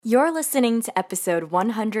You're listening to episode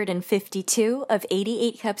 152 of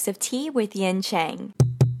 88 Cups of Tea with Yin Chang.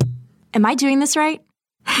 Am I doing this right?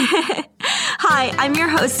 Hi, I'm your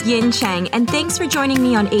host Yin Chang, and thanks for joining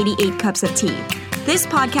me on 88 Cups of Tea. This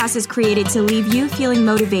podcast is created to leave you feeling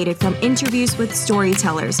motivated from interviews with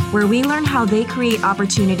storytellers, where we learn how they create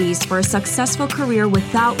opportunities for a successful career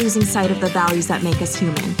without losing sight of the values that make us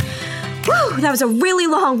human. Whew, that was a really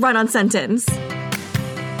long run-on sentence.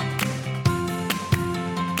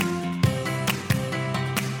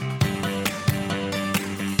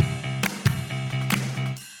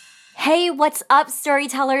 Hey, what's up,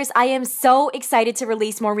 storytellers? I am so excited to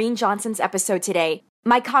release Maureen Johnson's episode today.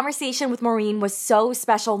 My conversation with Maureen was so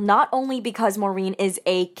special, not only because Maureen is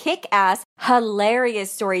a kick-ass,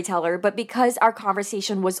 hilarious storyteller, but because our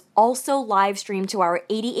conversation was also live streamed to our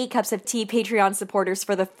 88 Cups of Tea Patreon supporters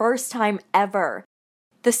for the first time ever.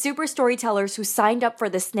 The super storytellers who signed up for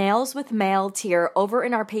the Snails with Mail tier over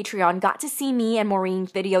in our Patreon got to see me and Maureen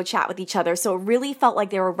video chat with each other, so it really felt like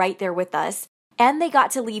they were right there with us. And they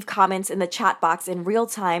got to leave comments in the chat box in real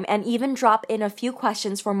time and even drop in a few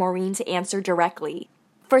questions for Maureen to answer directly.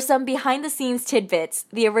 For some behind-the-scenes tidbits,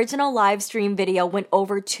 the original live stream video went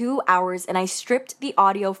over 2 hours and I stripped the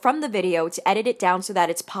audio from the video to edit it down so that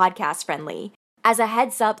it's podcast friendly. As a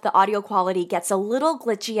heads up, the audio quality gets a little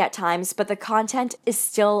glitchy at times, but the content is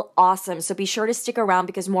still awesome, so be sure to stick around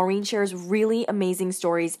because Maureen shares really amazing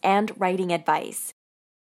stories and writing advice.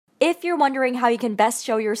 If you're wondering how you can best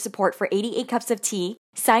show your support for 88 Cups of Tea,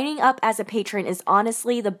 signing up as a patron is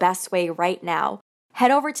honestly the best way right now.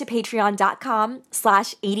 Head over to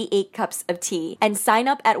patreon.com/88 cups of tea and sign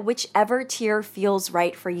up at whichever tier feels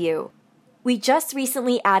right for you. We just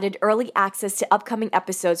recently added early access to upcoming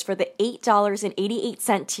episodes for the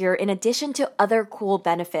 $8.88 tier in addition to other cool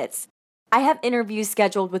benefits. I have interviews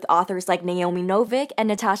scheduled with authors like Naomi Novik and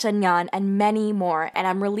Natasha Ngan and many more, and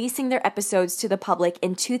I'm releasing their episodes to the public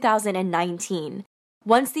in 2019.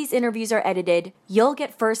 Once these interviews are edited, you'll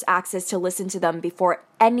get first access to listen to them before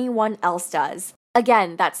anyone else does.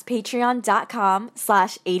 Again, that's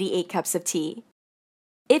patreon.com/88 cups of tea.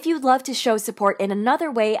 If you'd love to show support in another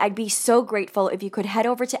way, I'd be so grateful if you could head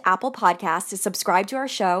over to Apple Podcasts to subscribe to our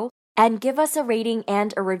show and give us a rating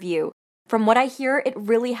and a review. From what I hear, it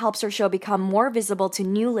really helps our show become more visible to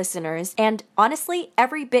new listeners, and honestly,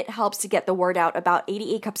 every bit helps to get the word out about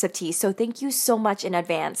 88 Cups of Tea, so thank you so much in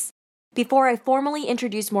advance. Before I formally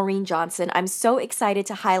introduce Maureen Johnson, I'm so excited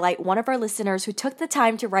to highlight one of our listeners who took the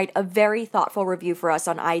time to write a very thoughtful review for us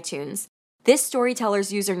on iTunes. This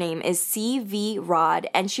storyteller's username is CV Rod,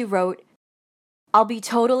 and she wrote, "I'll be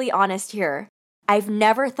totally honest here. I've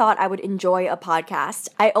never thought I would enjoy a podcast.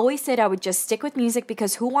 I always said I would just stick with music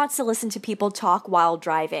because who wants to listen to people talk while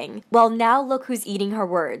driving? Well, now look who's eating her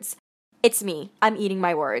words. It's me. I'm eating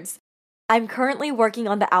my words. I'm currently working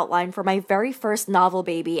on the outline for my very first novel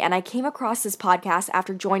baby, and I came across this podcast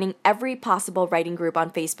after joining every possible writing group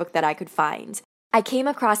on Facebook that I could find. I came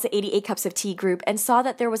across the 88 Cups of Tea group and saw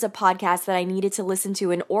that there was a podcast that I needed to listen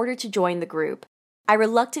to in order to join the group. I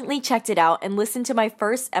reluctantly checked it out and listened to my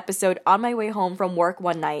first episode on my way home from work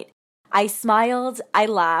one night. I smiled, I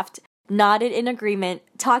laughed, nodded in agreement,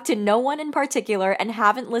 talked to no one in particular, and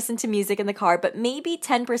haven't listened to music in the car but maybe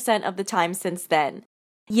 10% of the time since then.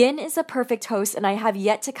 Yin is a perfect host, and I have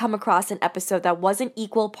yet to come across an episode that wasn't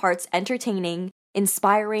equal parts entertaining,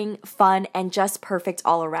 inspiring, fun, and just perfect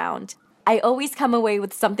all around. I always come away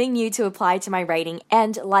with something new to apply to my writing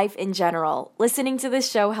and life in general. Listening to this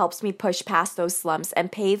show helps me push past those slumps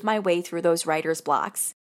and pave my way through those writer's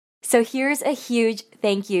blocks. So here's a huge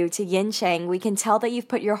thank you to Yin Chang. We can tell that you've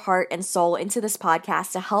put your heart and soul into this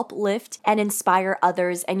podcast to help lift and inspire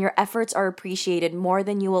others, and your efforts are appreciated more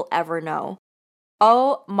than you will ever know.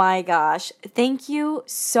 Oh my gosh, thank you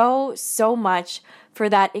so much for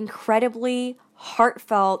that incredibly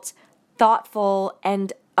heartfelt, thoughtful,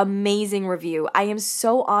 and amazing review. I am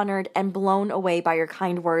so honored and blown away by your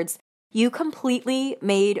kind words. You completely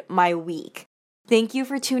made my week. Thank you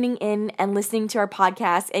for tuning in and listening to our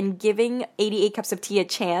podcast and giving 88 Cups of Tea a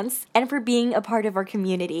chance, and for being a part of our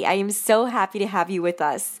community. I am so happy to have you with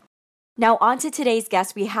us. Now on to today's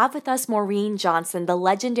guest. We have with us Maureen Johnson, the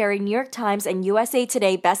legendary New York Times and USA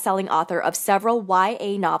Today bestselling author of several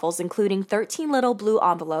YA novels, including 13 Little Blue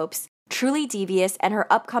Envelopes, Truly Devious, and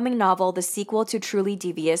her upcoming novel, the sequel to Truly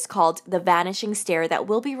Devious, called The Vanishing Stair, that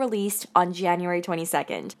will be released on January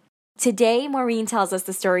 22nd. Today, Maureen tells us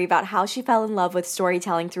the story about how she fell in love with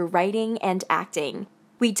storytelling through writing and acting.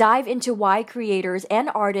 We dive into why creators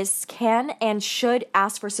and artists can and should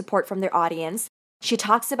ask for support from their audience. She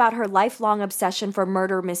talks about her lifelong obsession for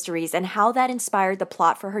murder mysteries and how that inspired the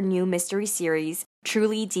plot for her new mystery series,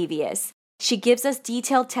 Truly Devious. She gives us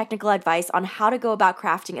detailed technical advice on how to go about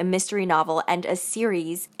crafting a mystery novel and a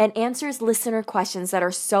series, and answers listener questions that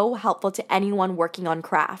are so helpful to anyone working on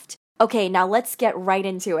craft. Okay, now let's get right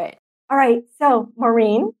into it. All right, so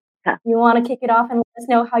Maureen, you want to kick it off and let us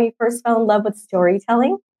know how you first fell in love with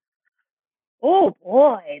storytelling? Oh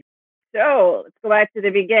boy. So let's go back to the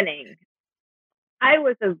beginning. I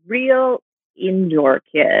was a real indoor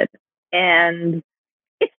kid, and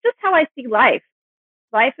it's just how I see life.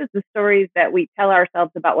 Life is the stories that we tell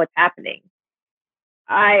ourselves about what's happening.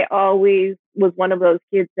 I always was one of those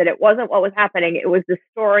kids that it wasn't what was happening, it was the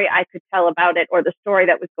story I could tell about it, or the story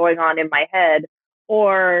that was going on in my head,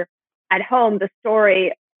 or at home, the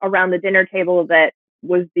story around the dinner table that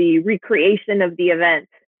was the recreation of the event.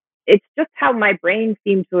 It's just how my brain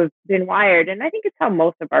seems to have been wired. And I think it's how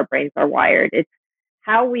most of our brains are wired. It's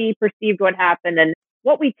how we perceived what happened and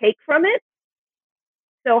what we take from it.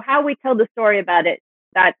 So, how we tell the story about it,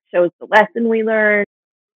 that shows the lesson we learn.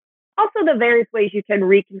 Also, the various ways you can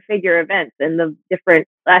reconfigure events and the different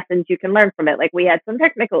lessons you can learn from it. Like, we had some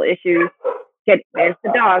technical issues. There's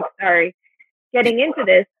the dog, sorry, getting into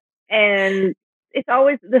this. And it's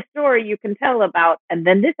always the story you can tell about. And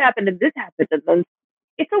then this happened and this happened. And then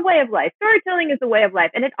it's a way of life. Storytelling is a way of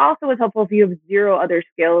life. And it also is helpful if you have zero other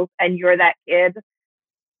skills and you're that kid.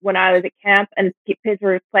 When I was at camp and kids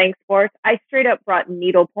were playing sports, I straight up brought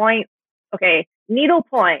needlepoint. Okay,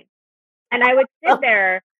 needlepoint. And I would sit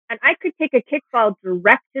there and I could take a kickball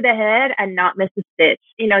direct to the head and not miss a stitch.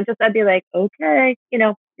 I'd be like, okay,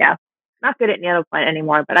 yeah, not good at needlepoint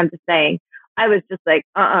anymore, but I'm just saying, I was just like,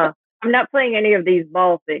 I'm not playing any of these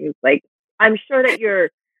ball things. Like, I'm sure that you're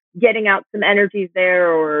getting out some energies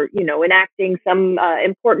there or, enacting some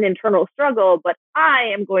important internal struggle, but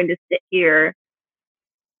I am going to sit here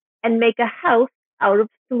and make a house out of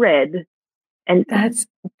thread. And that's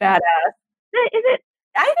badass. Is it?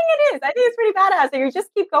 I think it is. I think it's pretty badass. And you just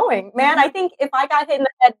keep going. Man, I think if I got hit in the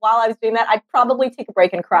head while I was doing that, I'd probably take a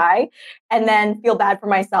break and cry and then feel bad for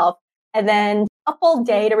myself and then a full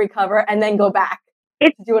day to recover and then go back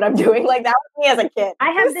to do what I'm doing. Like, that was me as a kid.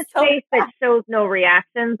 I have this face that shows no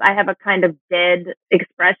reactions. I have a kind of dead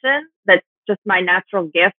expression. That's just my natural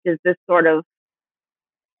gift, is this sort of...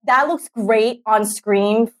 That looks great on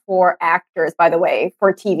screen for actors, by the way,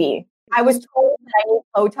 for TV. I was told that I need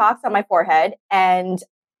Botox on my forehead and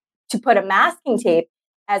to put a masking tape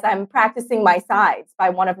as I'm practicing my sides by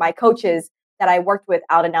one of my coaches that I worked with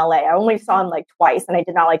out in LA. I only saw him like twice and I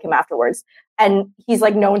did not like him afterwards. And he's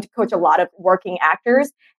like known to coach a lot of working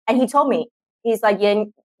actors. And he told me, he's like,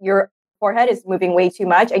 Yin, your forehead is moving way too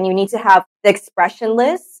much and you need to have the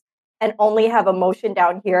expressionless and only have emotion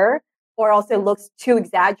down here, or else it looks too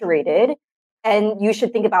exaggerated. And you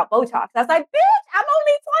should think about Botox. I was like, bitch, I'm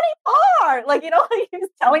only 24. Like, he was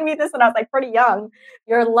telling me this when I was like pretty young.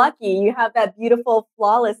 You're lucky. You have that beautiful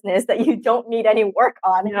flawlessness that you don't need any work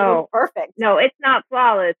on. No, perfect. No, it's not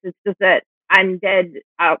flawless. It's just that I'm dead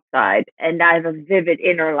outside and I have a vivid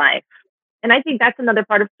inner life. And I think that's another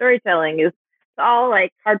part of storytelling, is it's all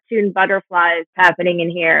like cartoon butterflies happening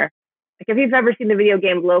in here. Like, if you've ever seen the video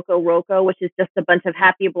game Loco Roco, which is just a bunch of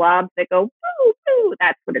happy blobs that go, woo, woo,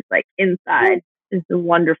 that's what it's like inside. It's a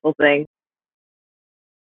wonderful thing.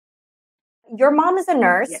 Your mom is a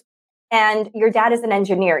nurse and your dad is an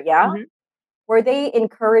engineer, yeah? Mm-hmm. Were they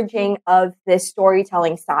encouraging of this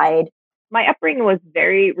storytelling side? My upbringing was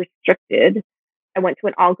very restricted. I went to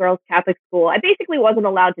an all-girls Catholic school. I basically wasn't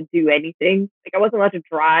allowed to do anything. Like, I wasn't allowed to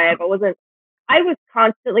drive. I was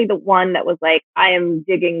constantly the one that was like, I am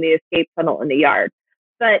digging the escape tunnel in the yard.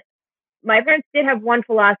 But my parents did have one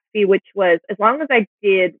philosophy, which was, as long as I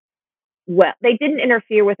did well, they didn't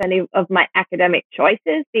interfere with any of my academic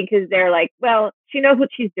choices, because they're like, well, she knows what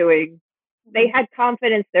she's doing. They had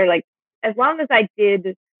confidence. They're like, as long as I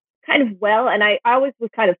did kind of well, and I always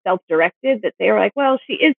was kind of self-directed, that they were like, well,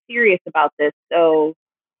 she is serious about this. So,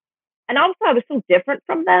 and also I was so different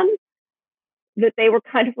from them that they were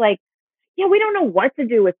kind of like, yeah, we don't know what to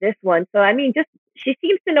do with this one. So, I mean, just, she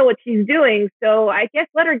seems to know what she's doing. So I guess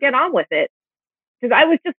let her get on with it. Because I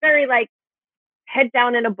was just very like head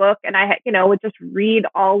down in a book, and I, would just read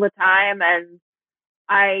all the time. And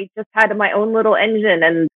I just had my own little engine,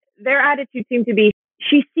 and their attitude seemed to be,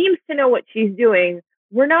 she seems to know what she's doing.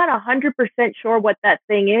 We're not 100% sure what that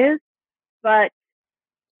thing is, but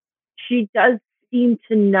she does seem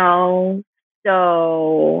to know.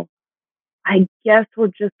 So I guess we're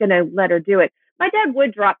just going to let her do it. My dad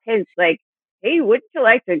would drop hints like, hey, wouldn't you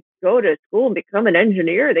like to go to school and become an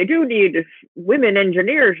engineer? They do need women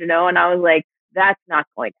engineers, And I was like, that's not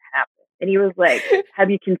going to happen. And he was like, have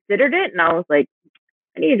you considered it? And I was like,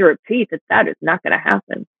 I need to repeat that is not going to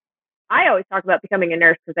happen. I always talk about becoming a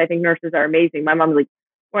nurse because I think nurses are amazing. My mom's like,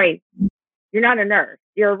 wait, you're not a nurse.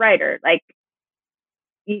 You're a writer. Like,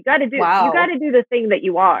 you got to Wow. do the thing that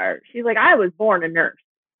you are. She's like, I was born a nurse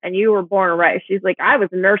and you were born a writer. She's like, I was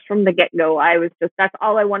a nurse from the get-go. That's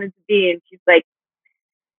all I wanted to be. And she's like,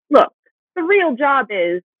 look, the real job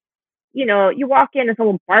is, you walk in and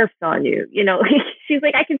someone barfs on you, she's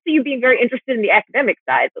like, I can see you being very interested in the academic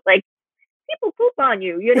side, but like, people poop on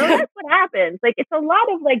you, that's what happens. Like, it's a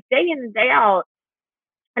lot of like day in and day out.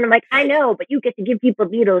 And I'm like, I know, but you get to give people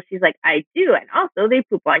needles. She's like, I do. And also they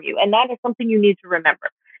poop on you. And that is something you need to remember.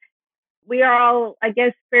 We are all, I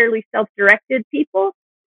guess, fairly self-directed people.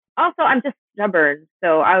 Also, I'm just stubborn.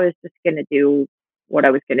 So I was just going to do what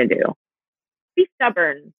I was going to do. Be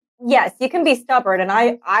stubborn. Yes, you can be stubborn. And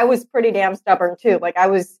I was pretty damn stubborn too. Like, I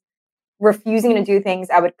was refusing to do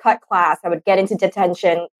things. I would cut class. I would get into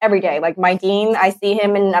detention every day. Like, my dean, I see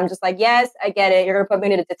him and I'm just like, yes, I get it. You're going to put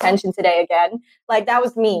me into detention today again. Like, that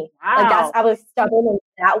was me. Wow. Like, I was stubborn in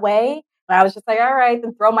that way. And I was just like, all right,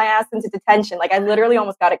 then throw my ass into detention. Like, I literally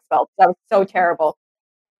almost got expelled. That was so terrible.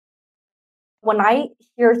 When I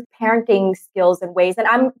hear parenting skills and ways, and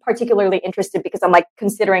I'm particularly interested because I'm like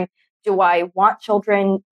considering, do I want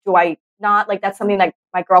children? Do I not? Like, that's something that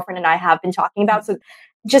my girlfriend and I have been talking about. So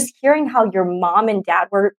just hearing how your mom and dad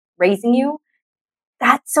were raising you,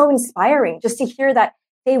 that's so inspiring. Just to hear that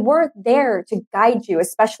they were there to guide you,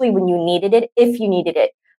 especially when you needed it, if you needed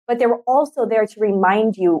it. But they were also there to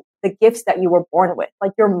remind you the gifts that you were born with.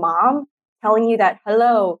 Like your mom telling you that,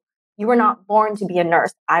 hello, you were not born to be a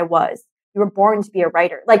nurse. I was. You were born to be a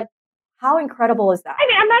writer. Like, how incredible is that? I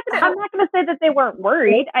mean, I'm not gonna say that they weren't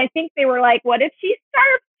worried. I think they were like, what if she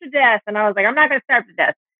starves to death? And I was like, I'm not gonna starve to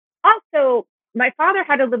death. Also, my father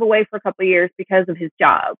had to live away for a couple of years because of his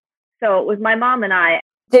job. So it was my mom and I.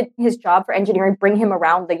 Did his job for engineering bring him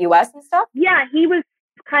around the US and stuff? Yeah, he was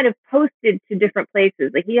kind of posted to different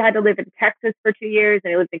places. Like, he had to live in Texas for 2 years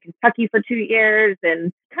and he lived in Kentucky for 2 years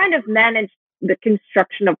and kind of managed the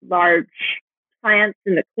construction of large plants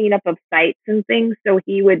and the cleanup of sites and things. So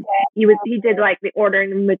he did like the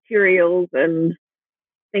ordering of materials and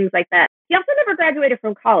things like that. He also never graduated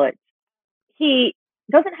from college. He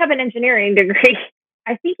doesn't have an engineering degree.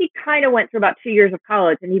 I think he kind of went through about 2 years of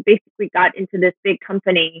college and he basically got into this big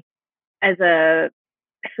company as I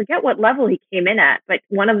forget what level he came in at, but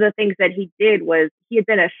one of the things that he did was he had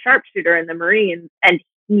been a sharpshooter in the Marines and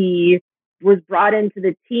he was brought into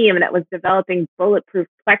the team that was developing bulletproof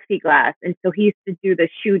plexiglass. And so he used to do the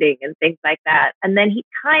shooting and things like that. And then he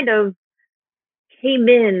kind of came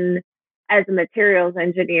in as a materials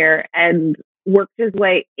engineer and worked his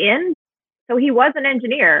way in. So he was an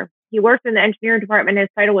engineer. He worked in the engineering department. His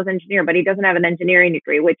title was engineer, but he doesn't have an engineering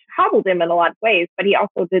degree, which hobbled him in a lot of ways, but he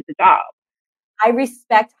also did the job. I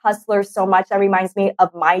respect hustlers so much. That reminds me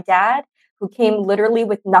of my dad, who came literally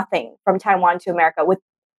with nothing from Taiwan to America, with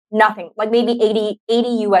nothing, like maybe 80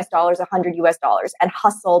 US dollars, 100 US dollars, and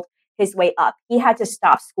hustled his way up. He had to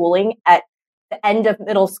stop schooling at the end of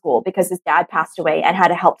middle school because his dad passed away and had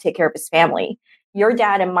to help take care of his family. Your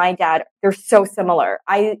dad and my dad, they're so similar.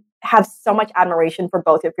 I have so much admiration for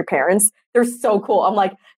both of your parents. They're so cool. I'm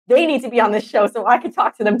like, they need to be on this show so I could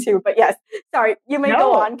talk to them too. But yes, sorry, you may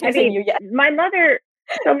go on. Continue. I mean, yes. My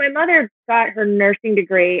mother got her nursing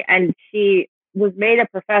degree and she was made a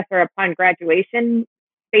professor upon graduation.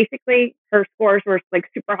 Basically, her scores were like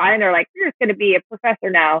super high and they're like, you're just going to be a professor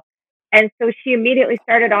now. And so she immediately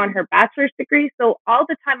started on her bachelor's degree. So all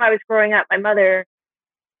the time I was growing up, my mother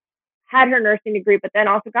had her nursing degree, but then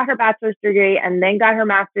also got her bachelor's degree and then got her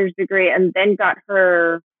master's degree and then got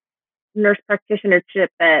her nurse practitionership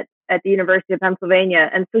at the University of Pennsylvania.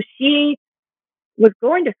 And so she was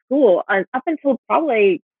going to school up until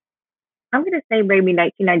probably, I'm going to say maybe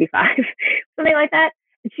 1995, something like that.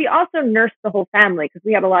 And she also nursed the whole family because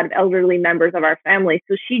we have a lot of elderly members of our family.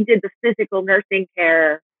 So she did the physical nursing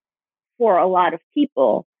care for a lot of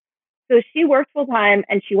people. So she worked full time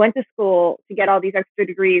and she went to school to get all these extra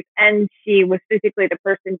degrees. And she was physically the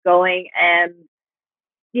person going and,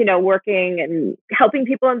 working and helping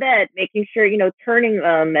people in bed, making sure, turning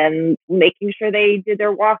them and making sure they did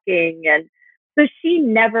their walking. And so she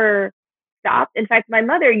never stopped. In fact, my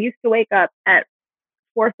mother used to wake up at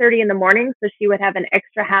 4:30 in the morning. So she would have an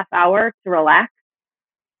extra half hour to relax.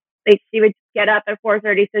 Like, she would get up at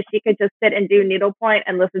 4:30 so she could just sit and do needlepoint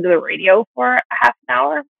and listen to the radio for a half an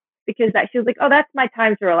hour. Because she was like, oh, that's my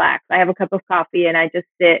time to relax. I have a cup of coffee and I just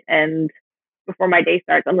sit and before my day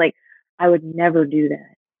starts. I'm like, I would never do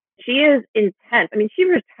that. She is intense. I mean, she's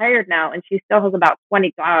retired now and she still has about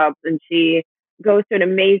 20 jobs and she goes to an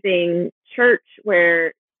amazing church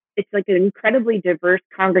where it's like an incredibly diverse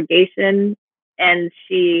congregation and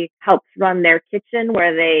she helps run their kitchen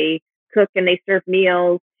where they cook and they serve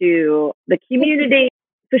meals to the community.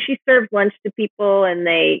 So she serves lunch to people, and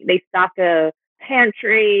they stock a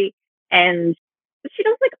pantry, and she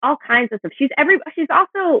does like all kinds of stuff. She's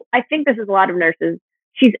also, I think this is a lot of nurses,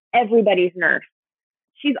 she's everybody's nurse.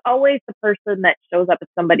 She's always the person that shows up at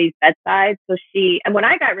somebody's bedside. So and when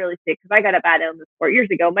I got really sick, because I got a bad illness 4 years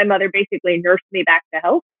ago, my mother basically nursed me back to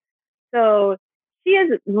health. So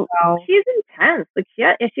she's intense. Like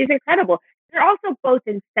she's incredible. They're also both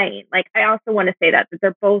insane. Like I also want to say that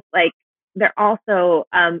they're both like, they're also,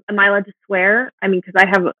 am I allowed to swear? I mean,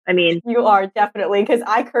 you are definitely, because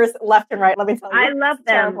I curse left and right. Let me tell you. I love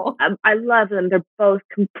them. I love them. They're both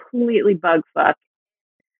completely bug fuck.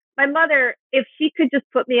 My mother, if she could just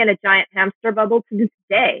put me in a giant hamster bubble to this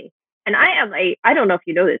day, and I am I don't know if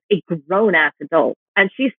you know this, a grown ass adult,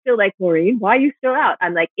 and she's still like, Maureen, why are you still out?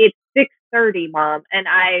 I'm like, it's 6:30, Mom, and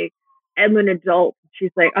I am an adult.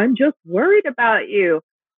 She's like, I'm just worried about you.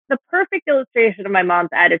 The perfect illustration of my mom's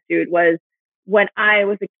attitude was when I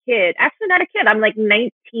was a kid, actually not a kid, I'm like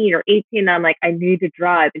 19 or 18, and I'm like, I need to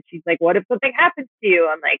drive. And she's like, what if something happens to you?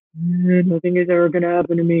 I'm like, nothing is ever going to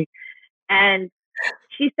happen to me. And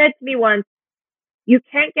she said to me once, you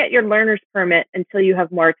can't get your learner's permit until you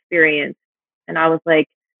have more experience. And I was like,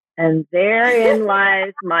 and therein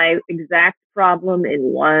lies my exact problem in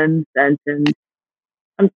one sentence.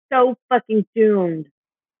 I'm so fucking doomed.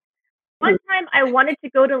 One time I wanted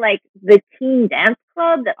to go to like the teen dance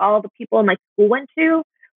club that all the people in my school went to.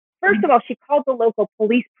 First of all, she called the local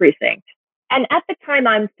police precinct. And at the time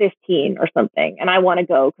I'm 15 or something, and I want to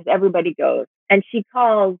go because everybody goes. And she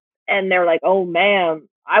calls and they're like, oh, ma'am,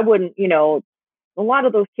 I wouldn't, a lot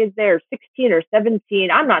of those kids there are 16 or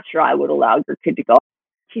 17. I'm not sure I would allow your kid to go.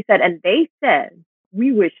 She said, and they said,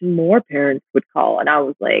 we wish more parents would call. And I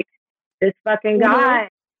was like, this fucking guy,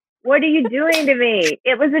 what are you doing to me?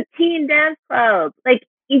 It was a teen dance club. Like,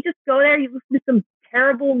 you just go there, you listen to some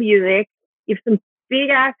terrible music, you have some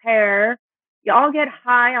big ass hair, you all get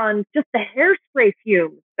high on just the hairspray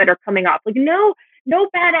fumes that are coming off. Like, no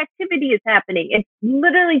bad activity is happening. It's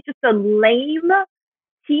literally just a lame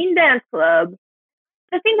teen dance club.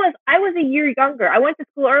 The thing was, I was a year younger. I went to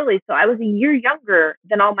school early, so I was a year younger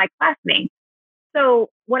than all my classmates. So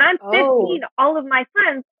when I'm 15, all of my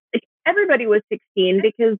friends, like everybody was 16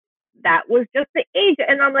 because that was just the age.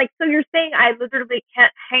 And I'm like, so you're saying I literally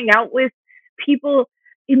can't hang out with people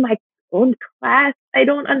in my own class? I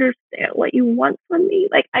don't understand what you want from me.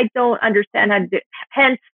 Like, I don't understand how to do it.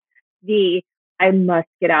 Hence I must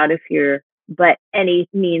get out of here, but any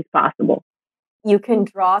means possible. You can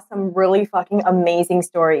draw some really fucking amazing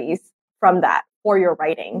stories from that for your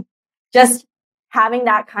writing. Just having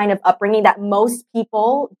that kind of upbringing that most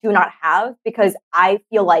people do not have, because I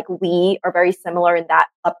feel like we are very similar in that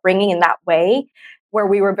upbringing in that way, where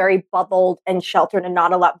we were very bubbled and sheltered and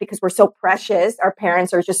not allowed because we're so precious. Our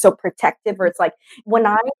parents are just so protective. Or it's like when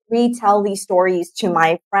I retell these stories to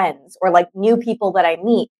my friends or like new people that I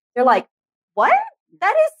meet, they're like, what?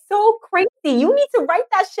 That is so crazy. You need to write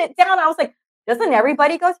that shit down. I was like, doesn't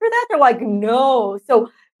everybody go through that? They're like, no.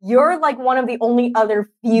 So you're like one of the only other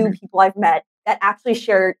few people I've met that actually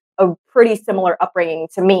shared a pretty similar upbringing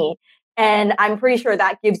to me. And I'm pretty sure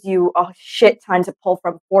that gives you a shit ton to pull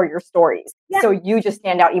from for your stories. Yeah. So you just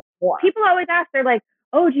stand out even more. People always ask, they're like,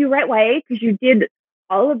 oh, do you write YA because you did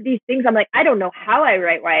all of these things? I'm like, I don't know how I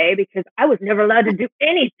write YA because I was never allowed to do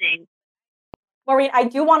anything. Maureen, I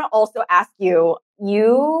do want to also ask you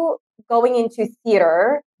going into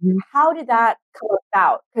theater, how did that come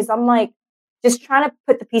about? Because I'm like, just trying to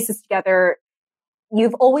put the pieces together.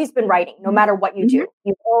 You've always been writing, no matter what you do.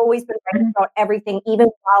 You've always been writing about everything, even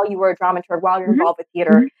while you were a dramaturg, while you're involved with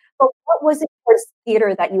theater. But what was it towards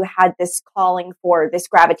theater that you had this calling for, this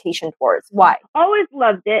gravitation towards? Why? Always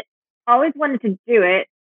loved it. Always wanted to do it.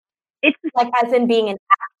 It's like as in being an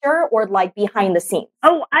actor or like behind the scenes?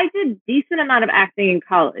 Oh, I did decent amount of acting in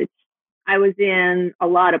college. I was in a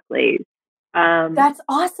lot of plays. That's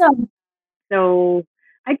awesome. So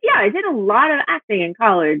I did a lot of acting in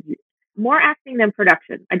college. More acting than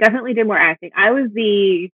production. I definitely did more acting. I was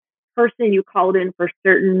the person you called in for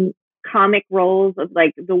certain comic roles of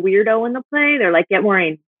like the weirdo in the play. They're like, get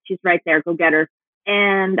Maureen. She's right there. Go get her.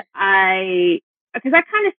 And because I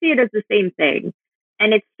kind of see it as the same thing.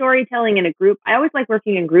 And it's storytelling in a group. I always like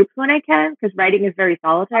working in groups when I can because writing is very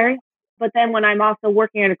solitary. But then when I'm also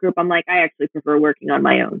working in a group, I'm like, I actually prefer working on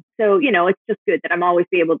my own. So, it's just good that I'm always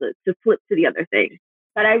be able to flip to the other thing.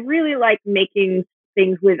 But I really like making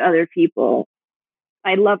things with other people.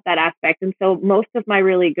 I love that aspect. And so most of my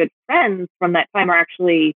really good friends from that time are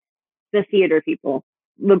actually the theater people.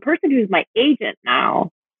 The person who's my agent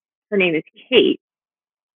now, her name is Kate,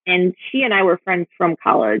 and she and I were friends from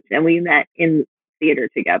college, and we met in theater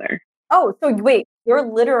together. Oh, so wait, your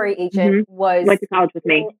literary agent went to college with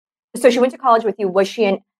me. So she went to college with you. Was she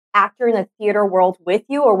an actor in the theater world with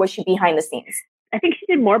you, or was she behind the scenes? I think she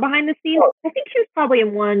did more behind the scenes. I think she was probably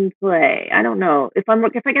in one play. I don't know if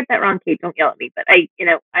I get that wrong, Kate, don't yell at me. But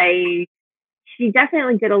she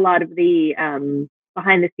definitely did a lot of the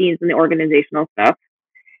behind the scenes and the organizational stuff.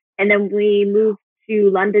 And then we moved to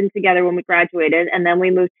London together when we graduated, and then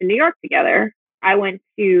we moved to New York together. I went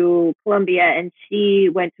to Columbia, and she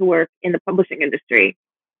went to work in the publishing industry.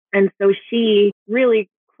 And so she really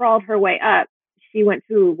crawled her way up. She went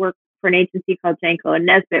to work for an agency called Janko and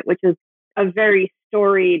Nesbitt, which is a very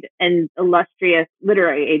storied and illustrious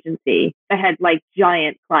literary agency that had like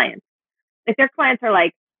giant clients. Like their clients are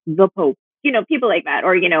like the Pope, people like that,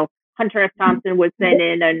 or Hunter S. Thompson would send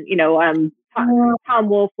in, and Tom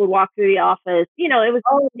Wolfe would walk through the office.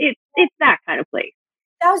 It's that kind of place.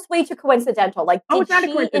 That was way too coincidental. Like, did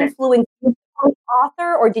she influence you as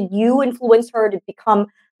author, or did you influence her to become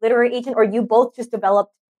literary agent, or you both just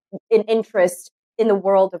developed an interest in the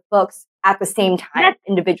world of books at the same time,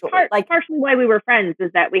 individually? Partially why we were friends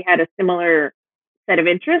is that we had a similar set of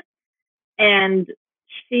interests, and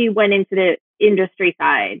she went into the industry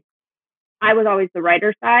side. I was always the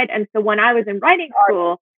writer side, and so when I was in writing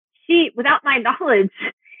school, she, without my knowledge,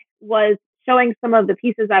 was showing some of the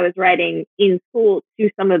pieces I was writing in school to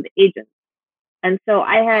some of the agents. And so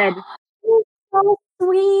I had so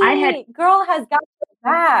sweet. Girl has got your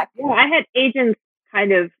back. Yeah, I had agents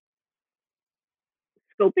kind of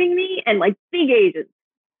scoping me, and like big agents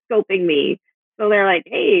scoping me. So they're like,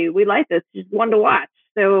 hey, we like this, just one to watch.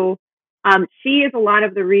 So she is a lot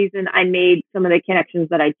of the reason I made some of the connections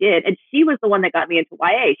that I did. And she was the one that got me into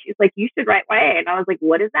YA. She's like, you should write YA. And I was like,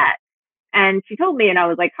 what is that? And she told me, and I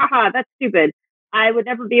was like, haha, that's stupid. I would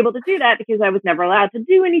never be able to do that because I was never allowed to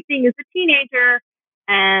do anything as a teenager.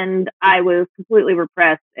 And I was completely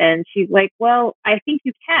repressed. And she's like, well, I think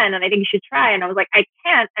you can, and I think you should try. And I was like, I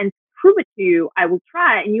can't, and to prove it to you, I will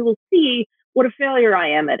try, and you will see what a failure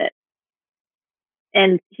I am at it.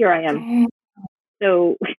 And here I am.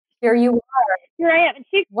 So here you are. Here I am. And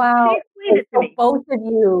she explained it to me. Both of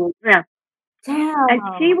you. Yeah. Damn. And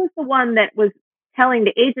she was the one that was telling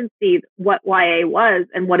the agency what YA was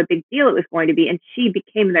and what a big deal it was going to be. And she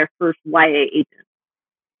became their first YA agent.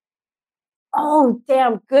 Oh,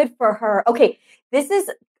 damn. Good for her. Okay. This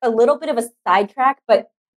is a little bit of a sidetrack,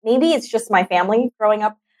 but maybe it's just my family growing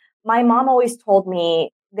up. My mom always told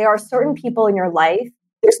me there are certain people in your life.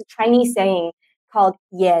 There's a Chinese saying called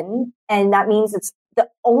yin, and that means it's the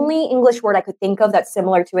only English word I could think of that's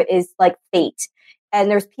similar to it is like fate. And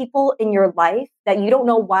there's people in your life that you don't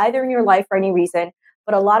know why they're in your life for any reason,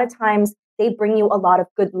 but a lot of times they bring you a lot of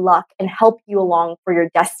good luck and help you along for your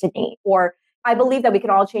destiny. Or I believe that we can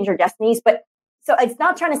all change our destinies, but so it's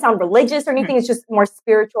not trying to sound religious or anything. It's just more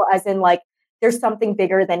spiritual, as in like there's something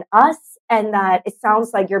bigger than us, and that it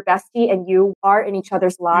sounds like your bestie and you are in each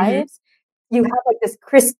other's lives. You have like this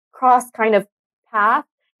crisscross kind of path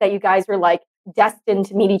that you guys were like destined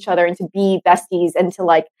to meet each other and to be besties and to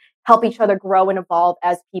like help each other grow and evolve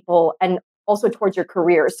as people, and also towards your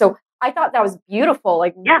career. So I thought that was beautiful.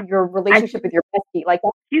 Like your relationship with your bestie, like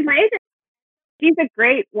she's my agent. She's a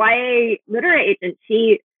great YA literary agent.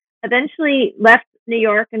 She eventually left New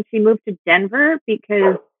York and she moved to Denver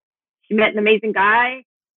because she met an amazing guy,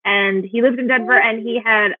 and he lived in Denver, and he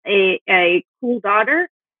had a cool daughter,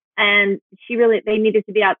 and they needed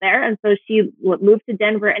to be out there. And so she moved to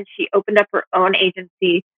Denver, and she opened up her own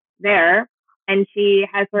agency there. And she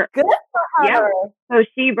has her good for her. Yeah. So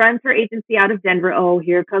she runs her agency out of Denver. Oh,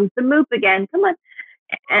 here comes the Moop again. Come on.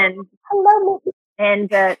 And hello, Moop. And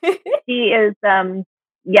she is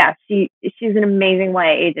she's an amazing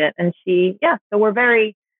YA agent. And so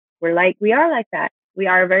we are like that. We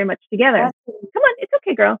are very much together. Come on, it's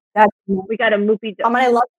okay, girl. We got a Moopy. I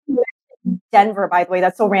love Denver, by the way.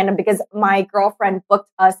 That's so random because my girlfriend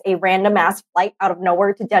booked us a random ass flight out of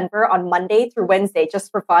nowhere to Denver on Monday through Wednesday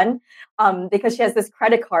just for fun, because she has this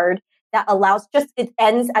credit card that allows it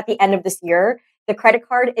ends at the end of this year. The credit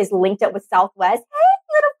card is linked up with Southwest.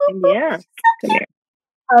 Hey, little yeah.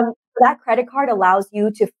 That credit card allows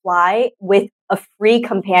you to fly with a free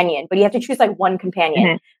companion, but you have to choose like one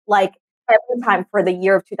companion, like every time for the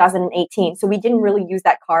year of 2018. So we didn't really use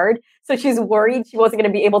that card. So she's worried she wasn't going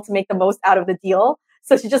to be able to make the most out of the deal.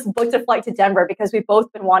 So she just booked a flight to Denver because we've both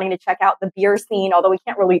been wanting to check out the beer scene, although we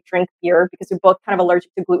can't really drink beer because we're both kind of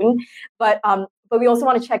allergic to gluten. But we also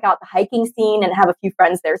want to check out the hiking scene and have a few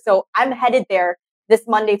friends there. So I'm headed there this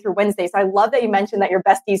Monday through Wednesday. So I love that you mentioned that your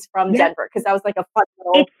bestie's from Denver, because that was like a fun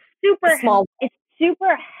little It's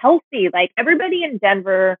super healthy. Like everybody in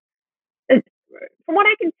Denver, from what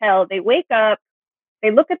I can tell, they wake up,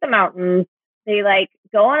 they look at the mountains, they like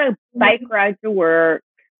go on a bike ride to work,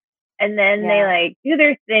 and then they like do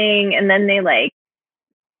their thing, and then they like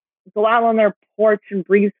go out on their porch and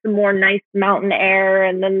breathe some more nice mountain air,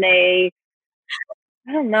 and then I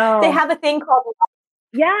don't know. They have a thing called...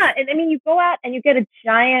 Yeah, and I mean, you go out and you get a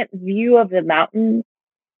giant view of the mountains.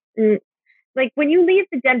 Like when you leave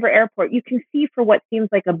the Denver airport, you can see for what seems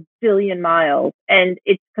like a billion miles, and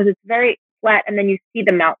it's because it's very flat, and then you see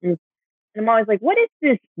the mountains. And I'm always like, what is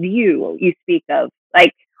this view you speak of?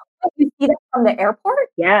 Like, you see that from the airport?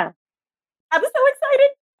 Yeah. I'm so excited.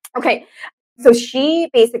 Okay. So she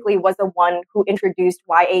basically was the one who introduced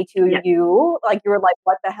YA to you. Like, you were like,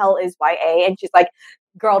 what the hell is YA? And she's like,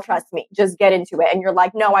 girl, trust me, just get into it. And you're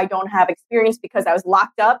like, no, I don't have experience because I was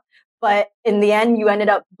locked up. But in the end, you ended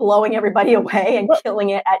up blowing everybody away and killing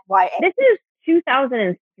it at YA. This is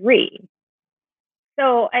 2003.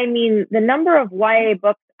 So, I mean, the number of YA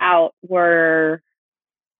books out were,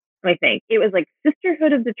 I think, it was like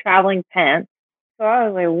Sisterhood of the Traveling Pants. So I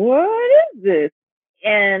was like, what is this?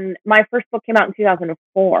 And my first book came out in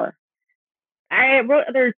 2004. I wrote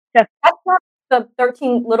other stuff. That's not the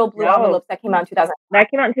 13 Little Blue Envelopes that came out in 2005. That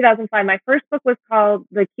came out in 2005. My first book was called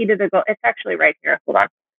The Key to the Gold. It's actually right here. Hold on.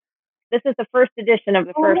 This is the first edition of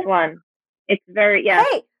the first one. It's very,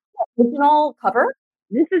 Hey, original cover?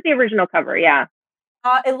 This is the original cover, yeah.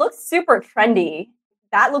 It looks super trendy.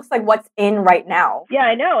 That looks like what's in right now. Yeah,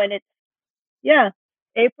 I know. And it's,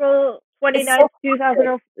 April 29th,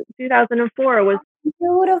 2004 was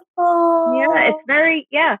beautiful. Yeah, it's very,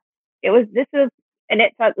 and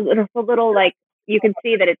it's a little like, you can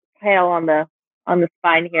see that it's pale on the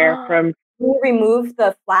spine here from. When you remove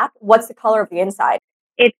the flap, what's the color of the inside?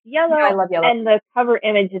 It's yellow. I love yellow. And the cover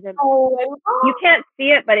image is you can't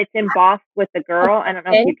see it, but it's embossed with the girl. I don't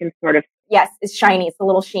know if you can sort of. Yes, it's shiny. It's a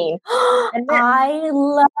little sheen. And then, I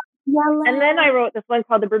love yellow. And then I wrote this one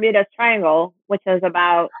called The Bermuda Triangle, which is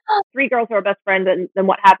about three girls who are best friends, and then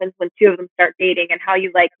what happens when two of them start dating, and how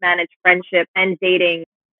you like manage friendship and dating.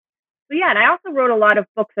 So yeah, and I also wrote a lot of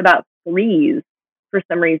books about threes for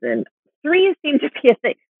some reason. Threes seem to be a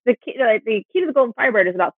thing. The Key to the Golden Firebird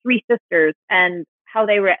is about three sisters and how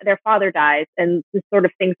their father dies, and the sort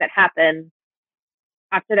of things that happen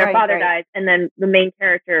after their father dies, and then the main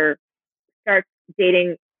character starts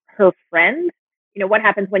dating her friend. You know, what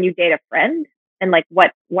happens when you date a friend, and like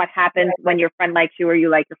what happens when your friend likes you or you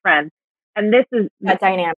like your friend. And this is that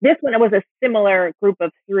dynamic. This one was a similar group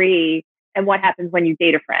of three, and what happens when you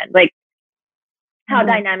date a friend, like how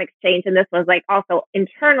dynamics change. And this was like also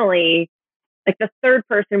internally, like the third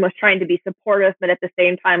person was trying to be supportive, but at the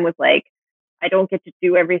same time was like, I don't get to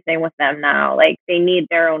do everything with them now. Like they need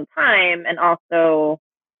their own time, and also,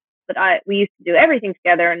 but we used to do everything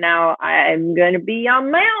together, and now I'm going to be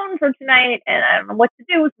on my own for tonight, and I don't know what to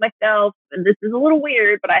do with myself, and this is a little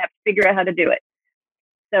weird, but I have to figure out how to do it.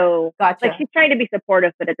 So, like, she's trying to be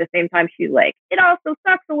supportive, but at the same time, she's like, it also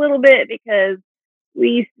sucks a little bit because we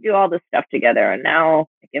used to do all this stuff together, and now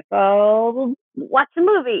I guess I'll watch a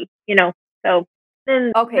movie, you know? So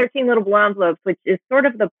then 13 Little Blue Envelopes, which is sort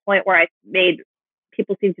of the point where I made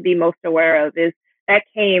people seem to be most aware of, is that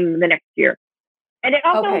came the next year. And it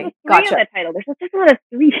also has a three on the title. There's a lot of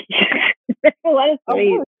threes. There's a lot of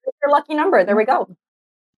threes. It's your lucky number. There we go.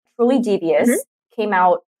 Truly Devious came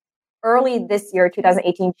out early this year,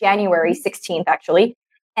 2018, January 16th, actually.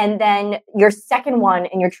 And then your second one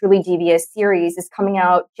in your Truly Devious series is coming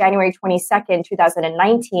out January 22nd,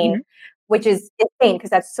 2019, which is insane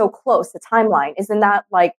because that's so close, the timeline. Isn't that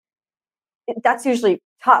like, that's usually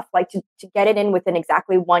tough, like to get it in within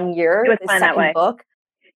exactly 1 year, the second book.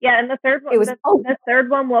 Yeah, and the third one, the third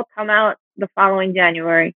one will come out the following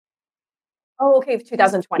January. Oh, okay,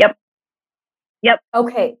 2020. Yep.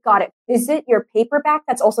 Okay, got it. Is it your paperback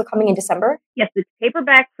that's also coming in December? Yes, the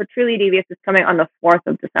paperback for Truly Devious is coming on the 4th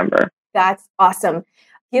of December. That's awesome.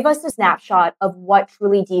 Give us a snapshot of what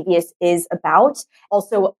Truly Devious is about.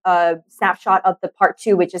 Also, a snapshot of the part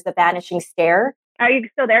 2, which is The Vanishing Stare. Are you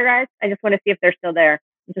still there, guys? I just want to see if they're still there.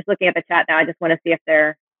 I'm just looking at the chat now. I just want to see if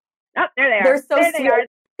they're... Oh, there they are. They're so there sweet. They are.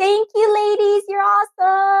 Thank you, ladies. You're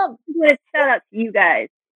awesome. I want to shout out to you guys,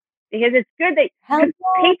 because it's good that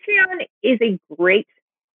Patreon is a great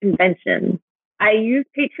invention. I use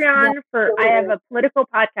Patreon I have a political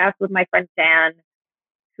podcast with my friend Dan,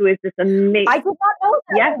 who is this amazing. I did not know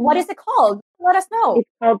that. Yes. What is it called? Let us know. It's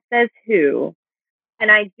called Says Who. And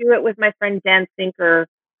I do it with my friend Dan Sinker,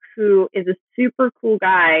 who is a super cool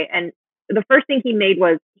guy. And the first thing he made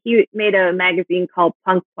was he made a magazine called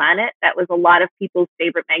Punk Planet that was a lot of people's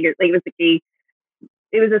favorite magazine. Like, it was like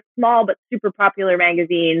it was a small but super popular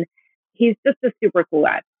magazine. He's just a super cool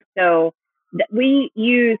guy. So we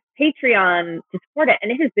use Patreon to support it,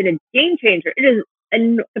 and it has been a game changer. It is,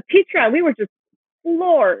 and the Patreon, we were just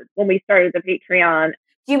floored when we started the Patreon.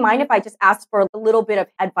 Do you mind if I just ask for a little bit of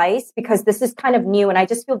advice? Because this is kind of new and I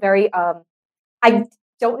just feel very, I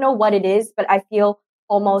don't know what it is, but I feel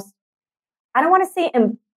almost, I don't want to say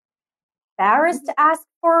embarrassed to ask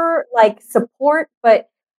for like support, but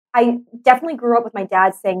I definitely grew up with my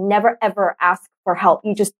dad saying, never ever ask for help.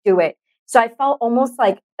 You just do it. So I felt almost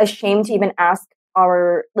like ashamed to even ask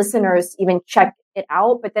our listeners, even check it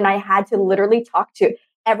out. But then I had to literally talk to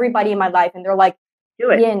everybody in my life and they're like, Do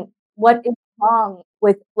it. Ian, what is wrong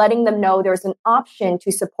with letting them know there's an option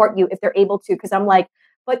to support you if they're able to? Because I'm like,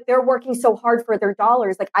 but they're working so hard for their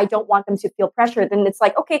dollars. Like, I don't want them to feel pressure. Then it's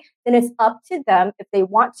like, okay, then it's up to them if they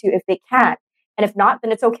want to, if they can. And if not,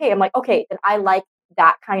 then it's okay. I'm like, okay, then I like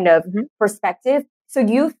that kind of perspective. So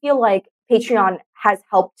do you feel like Patreon has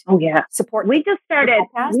helped support? We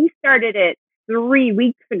started it 3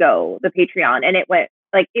 weeks ago, the Patreon, and it went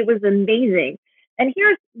like, it was amazing. And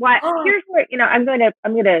here's where, I'm going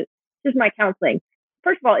to, just my counseling.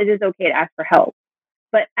 First of all, it is okay to ask for help,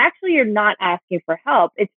 but actually you're not asking for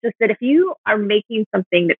help. It's just that if you are making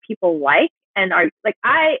something that people like and are like,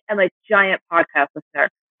 I am a giant podcast listener.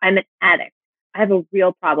 I'm an addict. I have a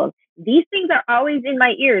real problem. These things are always in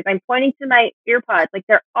my ears. I'm pointing to my ear pods. Like,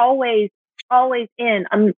 they're always in.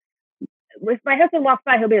 If my husband walks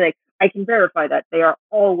by, he'll be like, I can verify that they are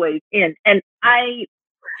always in. And I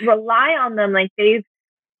rely on them. Like, they've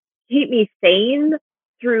keep me sane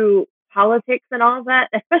through politics and all of that,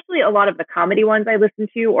 especially a lot of the comedy ones I listen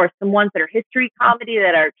to, or some ones that are history comedy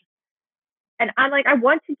that are, and I'm like, I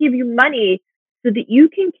want to give you money so that you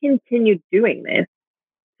can continue doing this.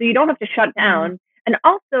 So you don't have to shut down. And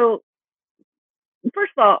also,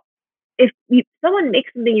 first of all, if someone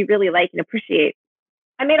makes something you really like and appreciate,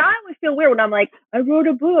 I mean, I always feel weird when I'm like, I wrote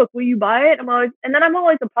a book, will you buy it? I'm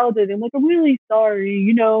always apologizing. I'm like, I'm really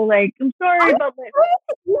sorry, like, I'm sorry about that.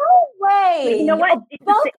 No way. But you know what?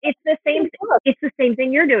 It's the same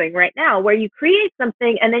thing you're doing right now, where you create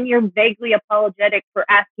something and then you're vaguely apologetic for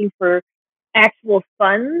asking for actual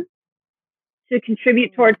funds to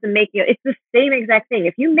contribute towards the making. It's the same exact thing.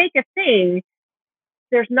 If you make a thing,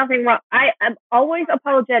 there's nothing wrong. I am always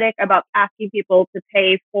apologetic about asking people to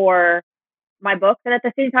pay for my books, and at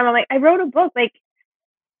the same time, I'm like, I wrote a book. Like,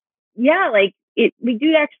 yeah, like we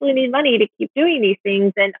do actually need money to keep doing these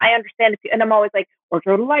things, and I understand. And I'm always like, or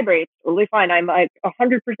go to the library. It's totally fine. I'm like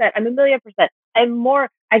 100%. I'm 1,000,000%.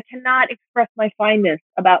 I cannot express my fineness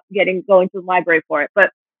about going to the library for it.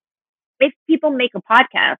 But if people make a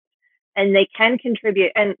podcast and they can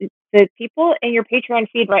contribute, and the people in your Patreon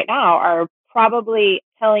feed right now are probably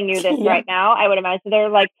telling you this right now, I would imagine they're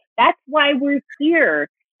like, that's why we're here.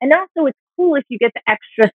 And also, it's cool if you get the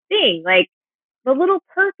extra thing. Like, the little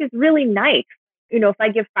perk is really nice. If I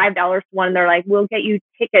give $5 to one, they're like, we'll get you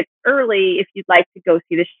tickets early if you'd like to go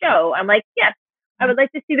see the show. I'm like, yes, I would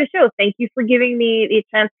like to see the show. Thank you for giving me the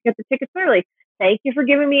chance to get the tickets early. Thank you for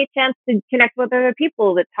giving me a chance to connect with other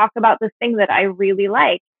people that talk about this thing that I really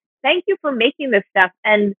like. Thank you for making this stuff.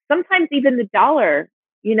 And sometimes even the dollar,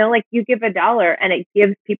 like, you give $1 and it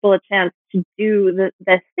gives people a chance to do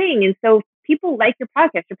the thing. And so people like your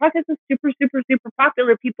podcast. Your podcast is super, super, super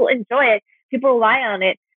popular. People enjoy it. People rely on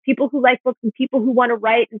it. People who like books and people who want to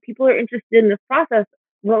write and people who are interested in this process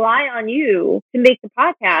rely on you to make the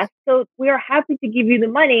podcast. So we are happy to give you the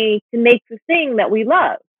money to make the thing that we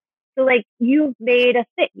love. So, like, you've made a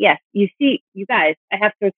thing. Yes, you see, you guys, I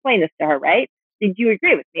have to explain this to her, right? Did you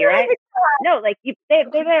agree with me, right? No, like,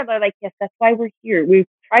 they're like, yes, that's why we're here. We've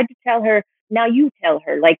tried to tell her. Now you tell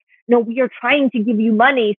her. Like, no, we are trying to give you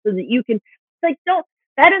money so that you can, like, don't.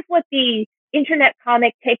 That is what the internet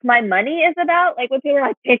comic Take My Money is about. Like, when people are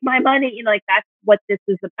like, take my money, like, that's what this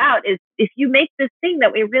is about, is if you make this thing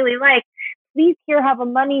that we really like, please here, have a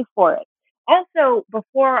money for it. Also,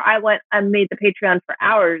 before I went and made the Patreon for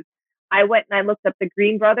hours, I went and I looked up the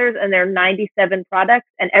Green Brothers and their 97 products,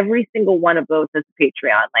 and every single one of those is a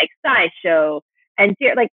Patreon, like Sideshow and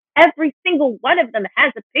like every single one of them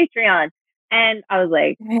has a Patreon. And I was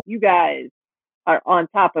like, you guys are on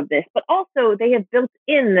top of this. But also, they have built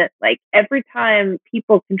in that, like, every time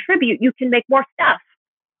people contribute, you can make more stuff.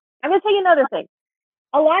 I'm going to tell you another thing.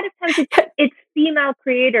 A lot of times it's female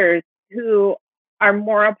creators who are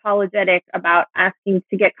more apologetic about asking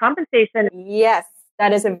to get compensation. Yes,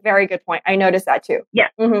 that is a very good point. I noticed that too. Yeah.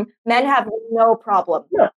 Men have no problem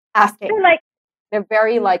asking. They're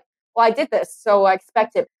very like, well, I did this, so I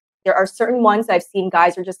expect it. There are certain ones I've seen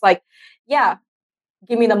guys are just like, yeah,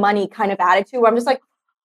 give me the money kind of attitude. Where I'm just like,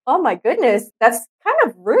 oh my goodness, that's kind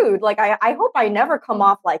of rude. Like, I hope I never come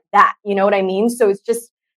off like that. You know what I mean? So it's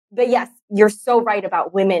just, but yes, you're so right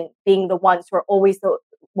about women being the ones who are always the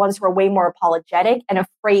ones who are way more apologetic and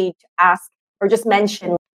afraid to ask or just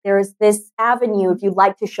mention there's this avenue if you'd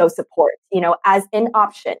like to show support, as an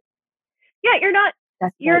option. Yeah,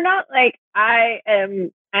 you're not like, I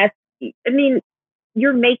mean,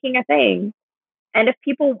 you're making a thing. And if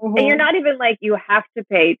people, and you're not even like, you have to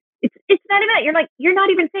pay. It's not about, you're not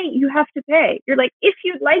even saying you have to pay. You're like, if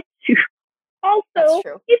you'd like to, also,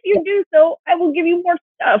 if you do so, I will give you more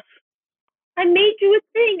stuff. I made you a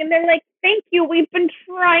thing. And they're like, thank you. We've been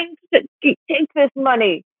trying to take this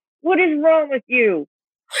money. What is wrong with you?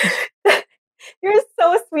 You're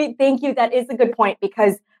so sweet. Thank you. That is a good point,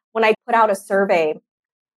 because when I put out a survey,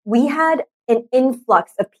 we had an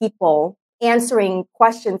influx of people answering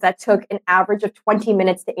questions that took an average of 20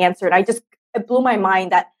 minutes to answer. And it blew my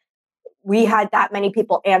mind that we had that many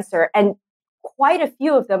people answer. And quite a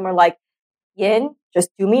few of them are like, Yin, just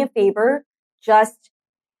do me a favor. Just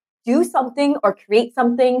do something or create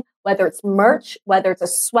something, whether it's merch, whether it's a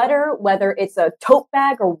sweater, whether it's a tote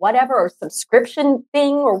bag or whatever, or subscription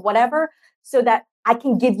thing or whatever, so that I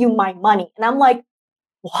can give you my money. And I'm like,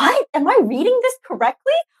 what? Am I reading this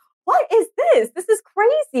correctly? What is this? This is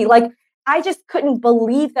crazy. Like, I just couldn't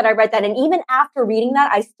believe that I read that. And even after reading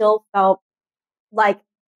that, I still felt like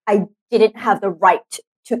I didn't have the right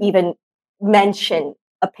to even mention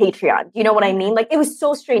a Patreon. Do you know what I mean? Like, it was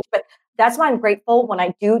so strange, but that's why I'm grateful when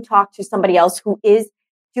I do talk to somebody else who is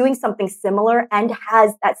doing something similar and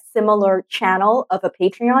has that similar channel of a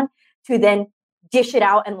Patreon, to then dish it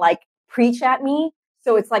out and like preach at me.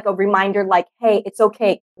 So it's like a reminder, like, hey, it's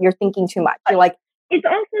okay. You're thinking too much. You're like, it's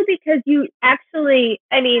also because you actually,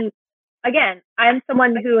 I mean, again, I'm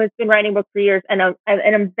someone who has been writing books for years, and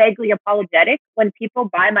I'm vaguely apologetic when people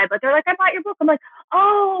buy my book. They're like, I bought your book. I'm like,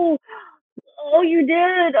 oh, you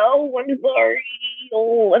did? Oh, I'm sorry.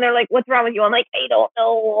 Oh, and they're like, what's wrong with you? I'm like, I don't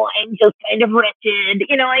know. I'm just kind of wretched.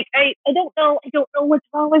 Like, I don't know. I don't know what's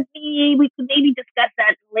wrong with me. We could maybe discuss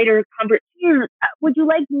that later. Here, would you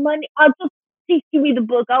like money? I'll just give me the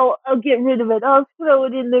book. I'll get rid of it. I'll throw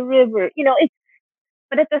it in the river.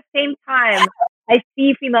 But at the same time, I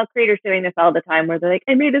see female creators doing this all the time, where they're like,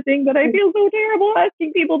 I made a thing, but I feel so terrible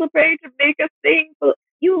asking people to pay to make a thing. So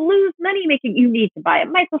you lose money making. You need to buy a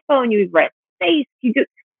microphone. You rent space. You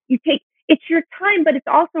take, it's your time, but it's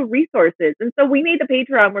also resources. And so we made the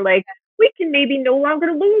Patreon. We're like, we can maybe no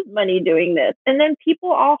longer lose money doing this. And then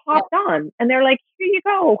people all hopped on, and they're like, here you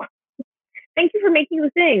go. Thank you for making the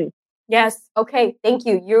thing. Yes. Okay. Thank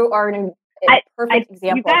you. You are a perfect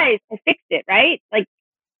example. You guys, I fixed it, right? Like,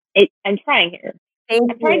 I'm trying here.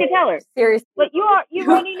 I'm trying to tell her. Seriously. But you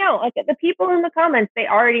already know. Like, the people in the comments, they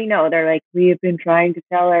already know. They're like, we have been trying to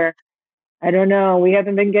tell her. I don't know. We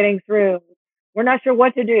haven't been getting through. We're not sure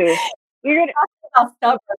what to do. We're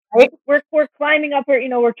stubborn, right? We're climbing up her.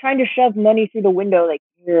 We're trying to shove money through the window. Like,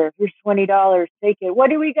 here's $20. Take it. What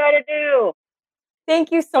do we got to do?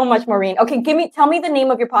 Thank you so much, Maureen. Okay, tell me the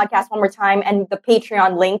name of your podcast one more time and the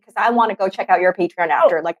Patreon link, because I want to go check out your Patreon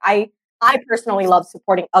after. Like, I personally love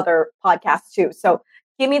supporting other podcasts too. So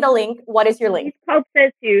give me the link. What is your link? It's called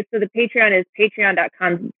Says Who. So the Patreon is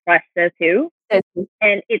patreon.com/Says Who.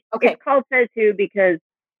 And it's called Says Who because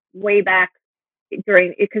way back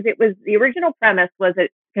because it was, the original premise was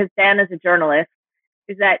that, because Dan is a journalist,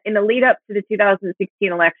 is that in the lead up to the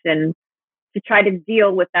 2016 election, to try to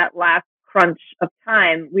deal with that last crunch of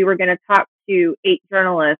time, we were going to talk to 8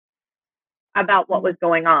 journalists about what was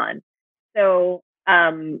going on. So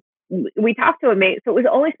we talked to so it was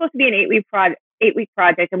only supposed to be an 8-week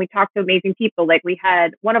project, and we talked to amazing people. Like, we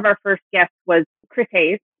had one of our first guests was Chris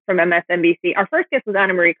Hayes from MSNBC. Our first guest was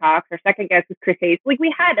Anna Marie Cox. Our second guest was Chris Hayes. Like,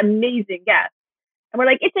 we had amazing guests, and we're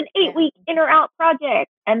like, it's an 8-week in or out project.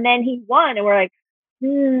 And then he won, and we're like,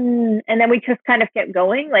 and then we just kind of kept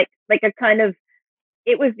going, like a kind of,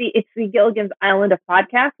 it's the Gilligan's Island of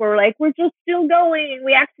podcasts, where we're like, we're just still going.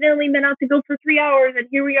 We accidentally meant out to go for 3 hours, and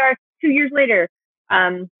here we are 2 years later.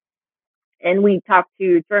 And we talked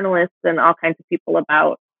to journalists and all kinds of people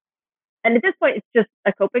about, and at this point, it's just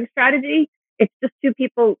a coping strategy. It's just 2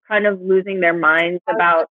 people kind of losing their minds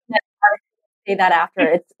about. Say that after.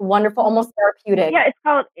 It's wonderful, almost therapeutic. Yeah, it's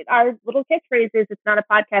called, our little catchphrase is, it's not a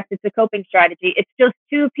podcast, it's a coping strategy. It's just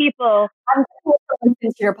 2 people. I'm going to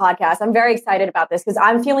listen to your podcast. I'm very excited about this because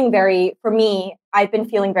I'm feeling for me, I've been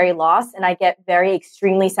feeling very lost, and I get very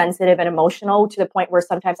extremely sensitive and emotional to the point where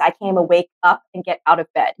sometimes I can't even wake up and get out of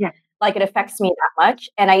bed. Yeah. Like, it affects me that much.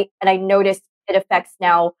 And I notice it affects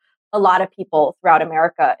now a lot of people throughout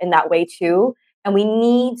America in that way too. And we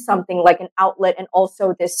need something like an outlet and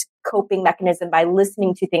also this coping mechanism by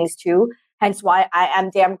listening to things too. Hence why I am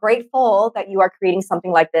damn grateful that you are creating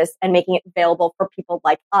something like this and making it available for people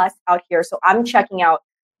like us out here. So I'm checking out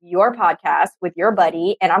your podcast with your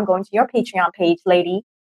buddy, and I'm going to your Patreon page, lady.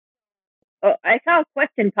 Oh, I saw a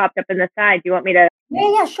question popped up in the side. Do you want me to?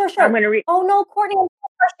 Yeah, sure. I'm going to read. Oh no, Courtney,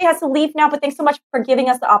 she has to leave now, but thanks so much for giving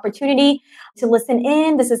us the opportunity to listen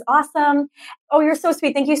in. This is awesome. Oh, you're so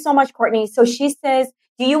sweet. Thank you so much, Courtney. So she says,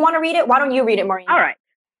 do you want to read it? Why don't you read it, Maureen? All right.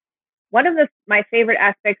 One of my favorite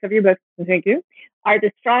aspects of your book, thank you, are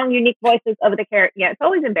the strong, unique voices of the character. Yeah, it's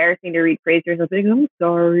always embarrassing to read praise or something. I'm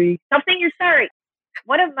sorry. Stop saying you're sorry.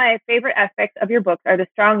 One of my favorite aspects of your book are the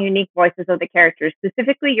strong, unique voices of the characters.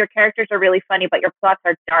 Specifically, your characters are really funny, but your plots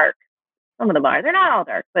are dark. Some of them are. They're not all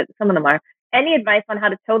dark, but some of them are. Any advice on how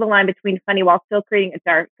to toe the line between funny while still creating a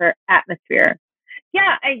darker atmosphere?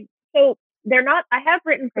 Yeah, so they're not. I have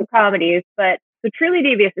written some comedies, but so Truly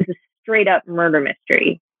Devious is a straight up murder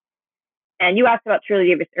mystery. And you asked about Truly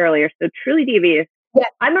Devious earlier. So Truly Devious, yeah.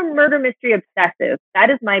 I'm a murder mystery obsessive. That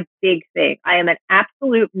is my big thing. I am an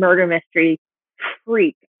absolute murder mystery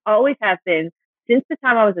freak. Always have been since the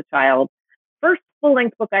time I was a child. First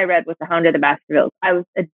full-length book I read was The Hound of the Baskervilles. I was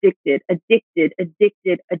addicted, and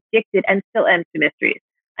still am to mysteries.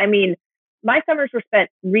 I mean, my summers were spent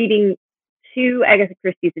reading 2 Agatha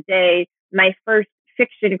Christie's a day. My first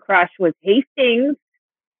fiction crush was Hastings,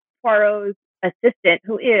 Poirot's assistant,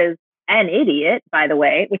 who is an idiot, by the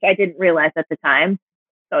way, which I didn't realize at the time.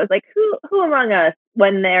 So I was like, who among us,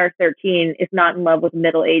 when they're 13, is not in love with a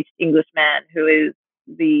middle-aged English man who is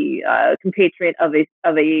the compatriot of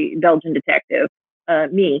a Belgian detective?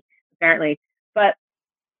 Me, apparently. But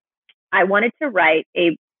I wanted to write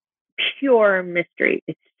a pure mystery,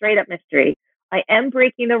 a straight-up mystery. I am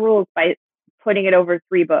breaking the rules by putting it over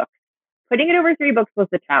 3 books. Putting it over 3 books was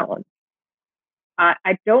the challenge.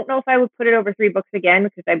 I don't know if I would put it over 3 books again,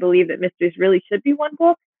 because I believe that mysteries really should be 1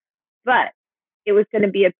 book, but it was going to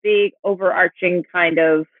be a big overarching kind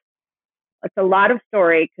of, it's a lot of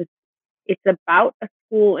story, because it's about a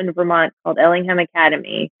school in Vermont called Ellingham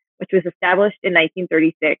Academy, which was established in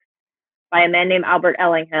 1936 by a man named Albert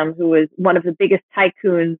Ellingham, who was one of the biggest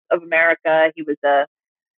tycoons of America. He was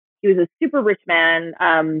a super rich man,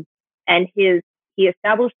 and he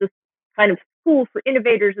established this kind of school for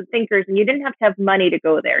innovators and thinkers, and you didn't have to have money to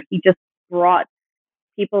go there. He just brought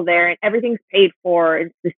people there, and everything's paid for.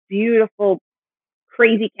 It's this beautiful,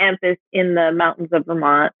 crazy campus in the mountains of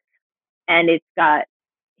Vermont, and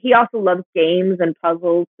he also loves games and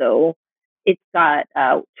puzzles, so it's got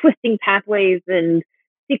twisting pathways and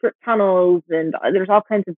secret tunnels, and there's all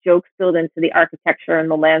kinds of jokes built into the architecture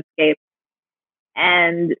and the landscape.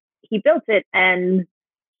 And he built it, and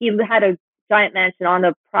he had a giant mansion on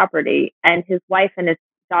the property, and his wife and his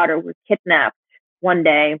daughter were kidnapped one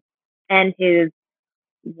day, and his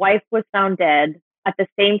wife was found dead. At the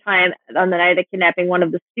same time, on the night of the kidnapping, one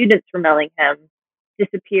of the students from Ellingham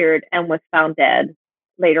disappeared and was found dead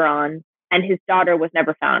later on, and his daughter was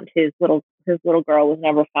never found. His little girl was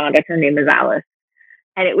never found, and her name is Alice.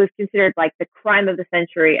 And it was considered like the crime of the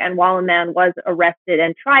century. And while a man was arrested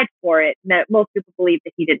and tried for it, most people believe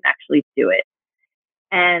that he didn't actually do it.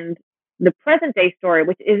 And the present day story,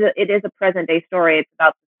 it is a present day story. It's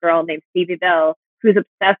about this girl named Stevie Bell, who's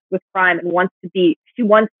obsessed with crime and wants to be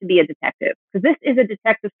a detective. Because this is a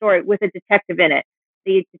detective story with a detective in it.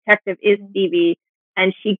 The detective is Stevie,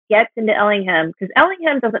 and she gets into Ellingham because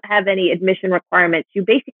Ellingham doesn't have any admission requirements. You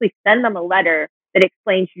basically send them a letter that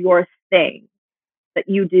explains your thing that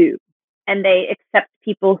you do, and they accept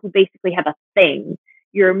people who basically have a thing.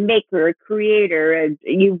 You're a maker, a creator,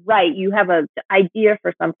 you write, you have an idea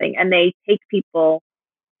for something, and they take people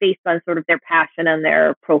based on sort of their passion and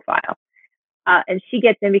their profile. And she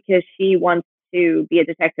gets in because she wants to be a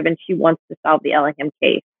detective and she wants to solve the Ellingham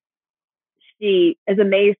case. She is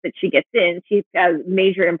amazed that she gets in. She has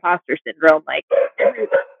major imposter syndrome, like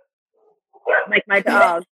my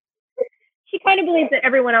dog. She kind of believes that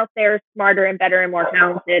everyone else there is smarter and better and more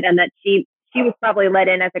talented, and that she was probably let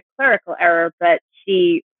in as a clerical error, but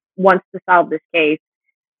she wants to solve this case.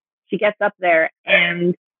 She gets up there,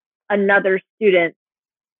 and another student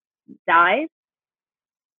dies,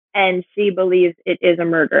 and she believes it is a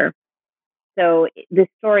murder. So this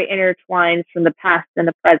story intertwines from the past and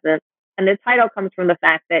the present. And the title comes from the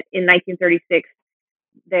fact that in 1936,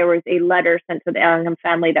 there was a letter sent to the Ellingham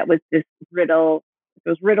family that was this riddle. It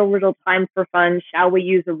was riddle, time for fun. Shall we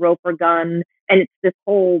use a rope or gun? And it's this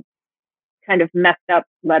whole kind of messed up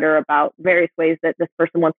letter about various ways that this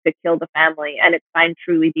person wants to kill the family. And it's signed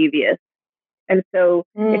Truly Devious. And so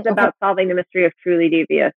it's about solving the mystery of Truly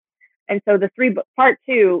Devious. And so part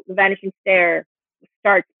 2, The Vanishing Stair,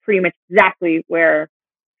 starts pretty much exactly where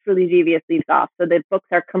Truly Devious leaves off. So the books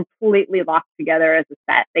are completely locked together as a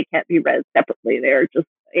set. They can't be read separately. They're just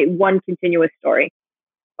one continuous story.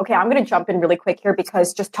 Okay, I'm going to jump in really quick here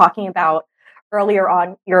because just talking about earlier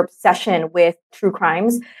on your obsession with true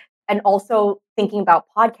crimes and also thinking about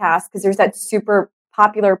podcasts, because there's that super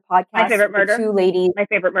popular podcast. My Favorite Murder. Two ladies. My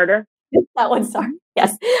Favorite Murder. That one, sorry.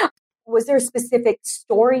 Yes. Was there a specific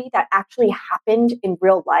story that actually happened in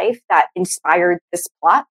real life that inspired this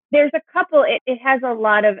plot? There's a couple. It has a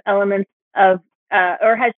lot of elements of,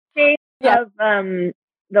 or has shades of the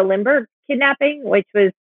Lindbergh kidnapping, which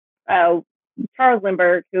was Charles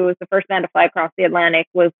Lindbergh, who was the first man to fly across the Atlantic,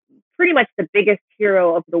 was pretty much the biggest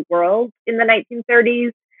hero of the world in the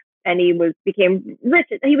 1930s, and he became rich.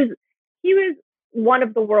 He was one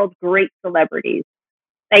of the world's great celebrities,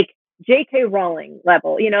 like J.K. Rowling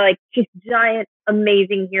level, like just giant,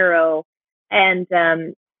 amazing hero. And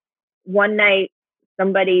one night,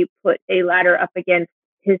 somebody put a ladder up against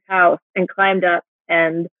his house and climbed up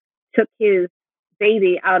and took his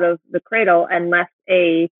baby out of the cradle and left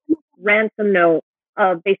a ransom note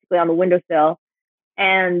basically on the windowsill.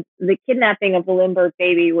 And the kidnapping of the Lindbergh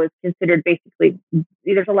baby was considered basically,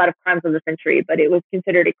 there's a lot of crimes of the century, but it was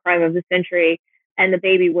considered a crime of the century. And the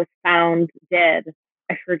baby was found dead.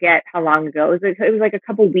 I forget how long ago. It was like a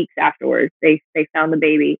couple weeks afterwards they found the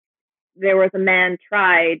baby. There was a man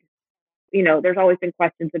tried. There's always been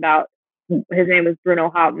questions about, his name was Bruno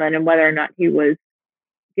Hauptmann, and whether or not he was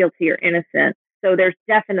guilty or innocent. So there's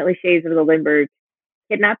definitely shades of the Lindbergh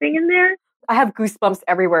kidnapping in there. I have goosebumps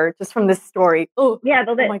everywhere just from this story. Oh, yeah.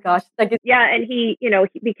 Oh my gosh. Yeah. And he,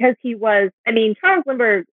 because he was, Charles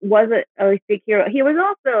Lindbergh was a big hero. He was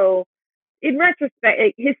also, in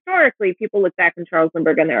retrospect, historically, people look back on Charles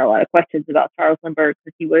Lindbergh and there are a lot of questions about Charles Lindbergh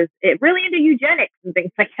because he was really into eugenics and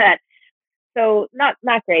things like that. So not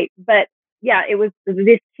great, but yeah, it was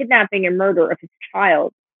this kidnapping and murder of his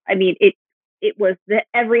child. It was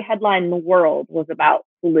every headline in the world was about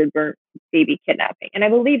the Lindbergh baby kidnapping. And I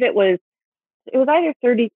believe it was either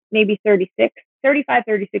 30, maybe 36, 35,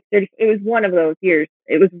 36, 30. It was one of those years.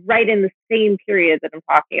 It was right in the same period that I'm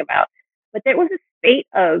talking about. But there was a spate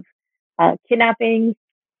of kidnappings,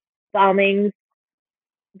 bombings,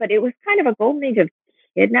 but it was kind of a golden age of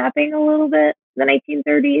kidnapping a little bit in the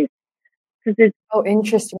 1930s.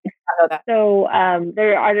 Interesting. I know that. So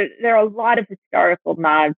there are a lot of historical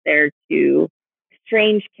nods there to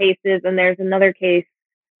strange cases, and there's another case,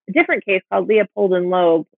 a different case called Leopold and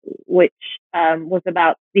Loeb, which was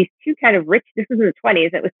about these two kind of rich. This was in the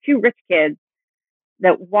 1920s. It was two rich kids.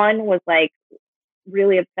 That one was like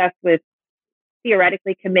really obsessed with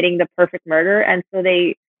theoretically committing the perfect murder, and so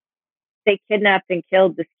they kidnapped and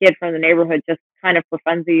killed this kid from the neighborhood just kind of for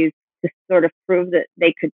funsies to sort of prove that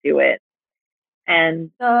they could do it. And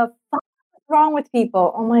the fuck is wrong with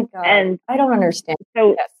people? Oh my god! And I don't understand.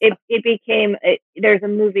 So it became. There's a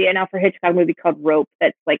movie, an Alfred Hitchcock movie called Rope,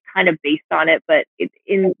 that's like kind of based on it. But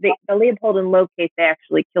in the Leopold and Loeb case, they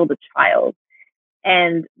actually killed a child,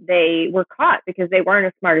 and they were caught because they weren't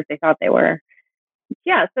as smart as they thought they were.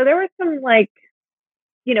 Yeah, so there was some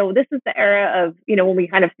this is the era of when we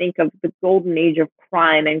kind of think of the golden age of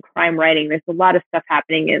crime and crime writing. There's a lot of stuff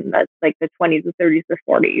happening in the 20s, the 30s, the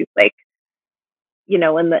 40s,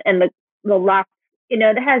 and the locked,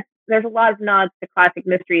 there's a lot of nods to classic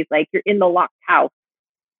mysteries, like you're in the locked house,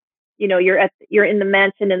 you're in the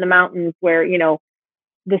mansion in the mountains where,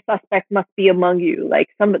 the suspect must be among you, like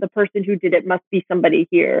the person who did it must be somebody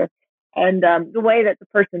here. And the way that the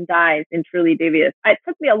person dies in Truly Devious, it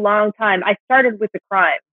took me a long time. I started with the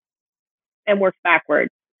crime and worked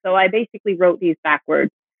backwards. So I basically wrote these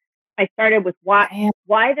backwards. I started with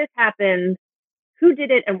why this happened, who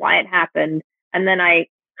did it, and why it happened. And then I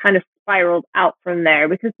kind of spiraled out from there,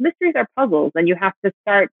 because mysteries are puzzles and you have to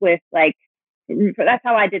start with that's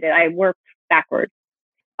how I did it. I worked backwards.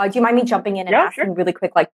 Do you mind me jumping in and asking really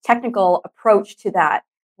quick, technical approach to that?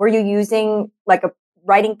 Were you using a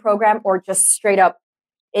writing program or just straight up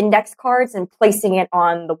index cards and placing it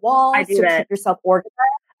on the walls to keep yourself organized?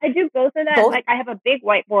 I do both of that. Both? I have a big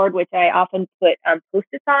whiteboard, which I often put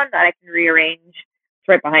Post-its on that I can rearrange. It's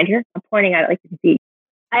right behind here. I'm pointing at it like you can see.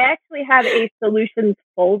 I actually have a solutions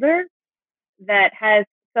folder that has,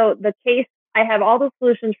 so the case, I have all the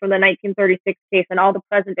solutions from the 1936 case and all the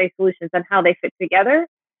present day solutions and how they fit together.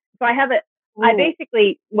 So I have it. Ooh. I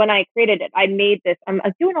basically, when I created it, I made this, I'm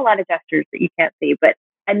doing a lot of gestures that you can't see, but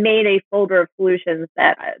I made a folder of solutions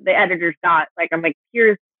that the editors got. I'm like,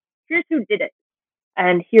 here's who did it.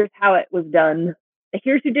 And here's how it was done.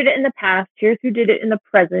 Here's who did it in the past. Here's who did it in the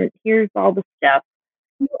present. Here's all the stuff.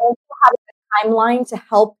 You also have a timeline to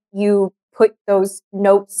help you put those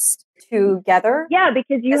notes together. Yeah,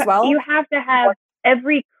 because as well. you have to have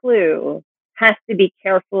every clue has to be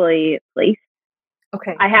carefully placed.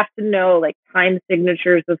 Okay. I have to know like time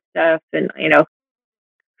signatures of stuff, and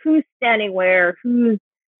who's standing where, who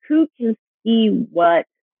can see what.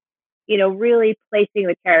 Really placing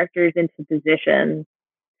the characters into position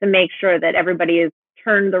to make sure that everybody is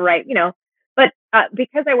turned the right. But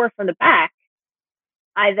because I work from the back,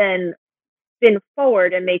 I then spin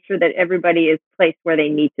forward and make sure that everybody is placed where they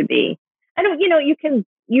need to be. I don't,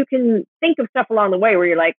 you can think of stuff along the way where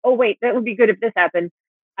you're like, oh wait, that would be good if this happened,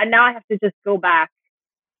 and now I have to just go back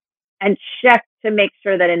and check to make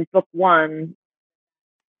sure that in book one,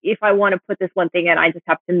 if I want to put this one thing in, I just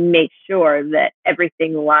have to make sure that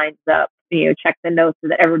everything lines up. Check the notes so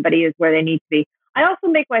that everybody is where they need to be. I also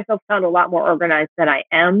make myself sound a lot more organized than I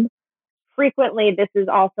am. Frequently, this is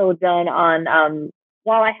also done on,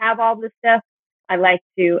 while I have all this stuff, I like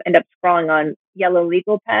to end up scrawling on yellow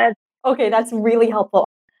legal pads. Okay, that's really helpful.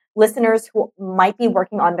 Listeners who might be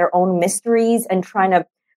working on their own mysteries and trying to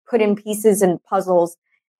put in pieces and puzzles,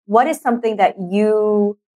 what is something that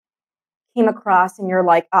you came across and you're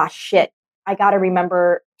like, shit, I got to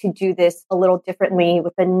remember to do this a little differently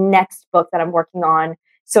with the next book that I'm working on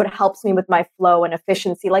so it helps me with my flow and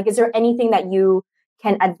efficiency? Like, is there anything that you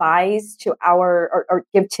can advise to or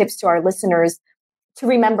give tips to our listeners to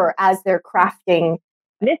remember as they're crafting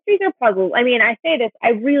mysteries or puzzles? I mean, I say this,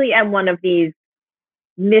 I really am one of these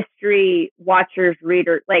mystery watchers,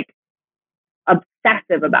 readers, like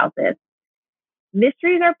obsessive about this.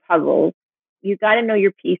 Mysteries are puzzles. You got to know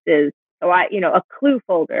your pieces. So a clue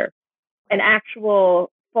folder, an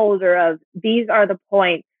actual folder of these are the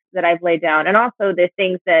points that I've laid down, and also the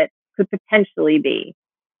things that could potentially be.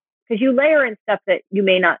 Because you layer in stuff that you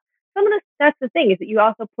may not. That's the thing, is that you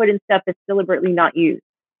also put in stuff that's deliberately not used.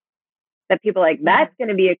 That people are like, that's going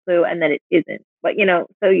to be a clue, and then it isn't. But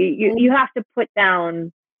so you have to put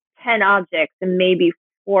down 10 objects, and maybe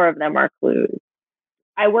 4 of them are clues.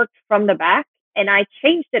 I worked from the back, and I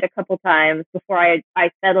changed it a couple times before I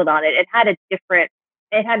settled on it. It had a different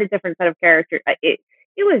set of characters. It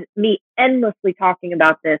was me endlessly talking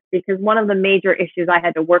about this, because one of the major issues I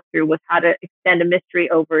had to work through was how to extend a mystery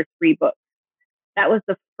over 3 books. That was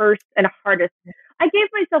the first and hardest. I gave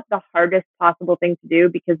myself the hardest possible thing to do,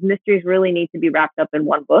 because mysteries really need to be wrapped up in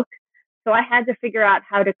 1 book. So I had to figure out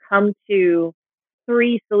how to come to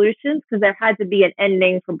 3 solutions, because there had to be an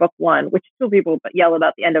ending for book 1, which still people yell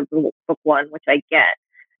about the end of book 1, which I get.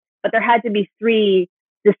 But there had to be 3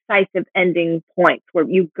 decisive ending points where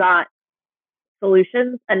you got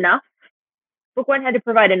solutions enough. Book 1 had to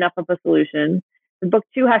provide enough of a solution. And book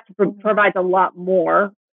 2 has to provide a lot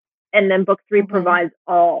more. And then book 3 provides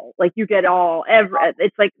all. Like, you get all.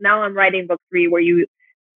 It's like, now I'm writing book 3 where you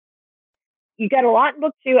get a lot in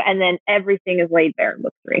book 2, and then everything is laid bare in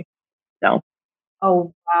book 3. So.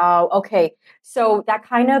 Oh, wow. Okay. So that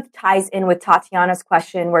kind of ties in with Tatiana's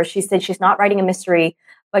question, where she said she's not writing a mystery,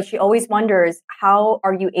 but she always wonders, how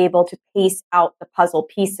are you able to pace out the puzzle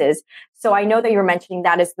pieces? So I know that you're mentioning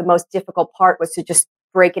that is the most difficult part, was to just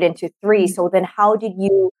break it into 3. So then how did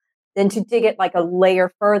you, then to dig it like a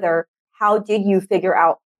layer further, how did you figure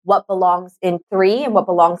out what belongs in 3 and what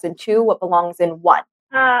belongs in 2, what belongs in 1?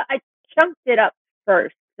 I chunked it up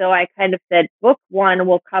first. So I kind of said book 1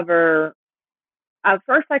 will cover.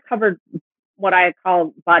 First, I covered what I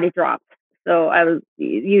call body drops. So I was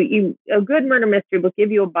a good murder mystery will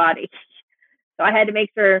give you a body. So I had to make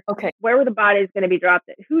sure, where were the bodies going to be dropped,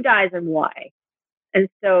 who dies and why, and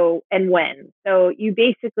when. So you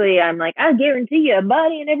basically, I'm like, I guarantee you a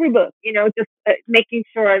body in every book. Just making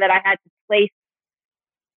sure that I had to place.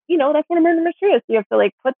 That's what a murder mystery is. You have to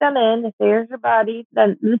like put them in. If there's your body,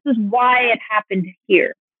 then this is why it happened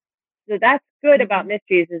here. So that's good about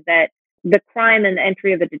mysteries, is that the crime and the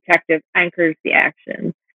entry of the detective anchors the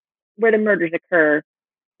action. Where the murders occur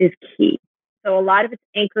is key. So a lot of it's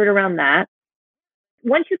anchored around that.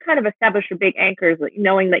 Once you kind of establish your big anchors, like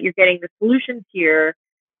knowing that you're getting the solutions here,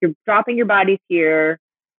 you're dropping your bodies here,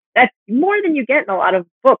 that's more than you get in a lot of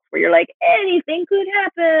books where you're like, anything could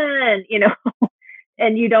happen,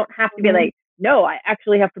 and you don't have to be like, no, I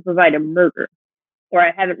actually have to provide a murder, or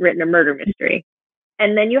I haven't written a murder mystery.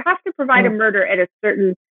 And then you have to provide a murder at a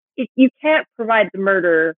certain, you can't provide the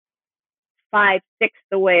murder 5/6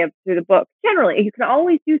 the way through the book. Generally, you can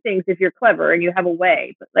always do things if you're clever and you have a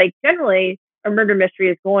way, but like generally a murder mystery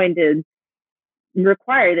is going to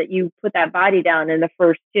require that you put that body down in the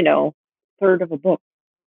first, third of a book.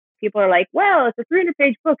 People are like, well, it's a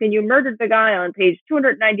 300-page book and you murdered the guy on page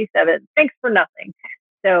 297. Thanks for nothing.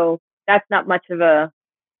 So that's not much of a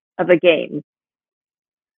game.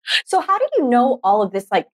 So how do you know all of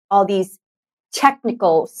this, like all these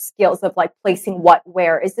technical skills of like placing what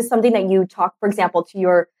where? Is this something that you talk, for example, to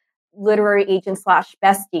your literary agent slash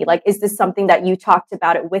bestie? Like, is this something that you talked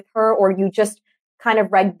about it with her, or you just kind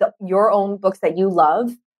of read your own books that you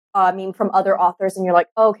love, I mean, from other authors, and you're like,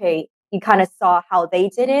 okay, you kind of saw how they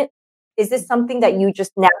did it? Is this something that you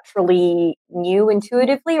just naturally knew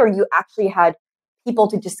intuitively, or you actually had people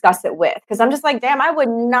to discuss it with? Because I'm just like, damn, I would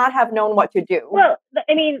not have known what to do. Well,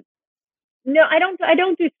 I mean, no, I don't. I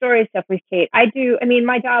don't do story stuff with Kate. I do. I mean,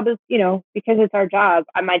 my job is, because it's our job.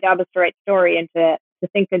 My job is to write story and to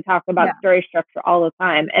think and talk about story structure all the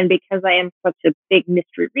time. And because I am such a big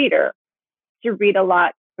mystery reader, to read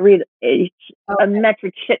a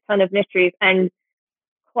metric shit ton of mysteries and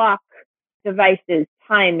clock devices,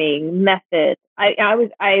 timing, methods.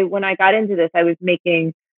 When I got into this, I was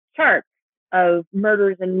making charts of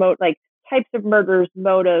murders and like types of murders,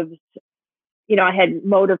 motives. I had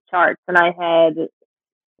motive charts, and I had,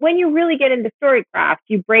 when you really get into storycraft,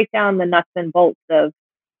 you break down the nuts and bolts of,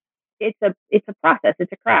 it's a process,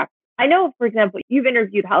 it's a craft. I know, for example, you've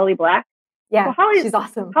interviewed Holly Black. Yeah, she's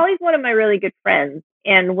awesome. Holly's one of my really good friends.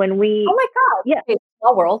 And when we... Oh my God. Yeah. It's a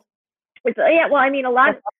small world. Well, I mean, a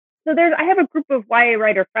lot. So I have a group of YA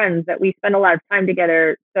writer friends that we spend a lot of time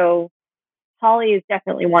together. So Holly is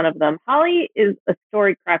definitely one of them. Holly is a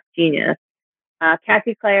storycraft genius.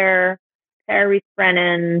 Kathy Clare, Sarah Reese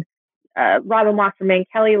Brennan, Robin Wasserman,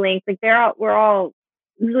 Kelly Link, like we're all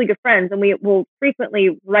really good friends, and we will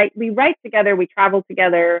frequently write together, we travel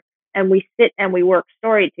together, and we sit and we work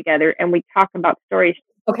story together, and we talk about stories.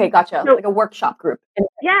 Okay, gotcha. So, like a workshop group.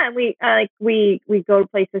 Yeah, and we go to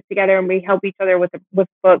places together, and we help each other with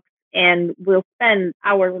books, and we'll spend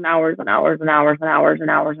hours and hours and hours and hours and hours and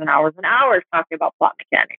hours and hours and hours talking about plot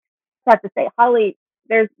mechanics. I have to say, Holly,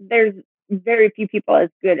 there's very few people as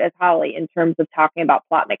good as Holly in terms of talking about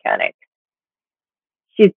plot mechanics.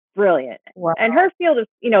 She's brilliant. Wow. And her field is,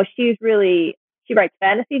 she writes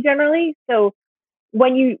fantasy generally. So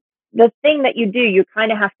the thing that you do, you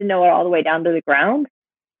kind of have to know it all the way down to the ground.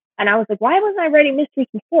 And I was like, why wasn't I writing mysteries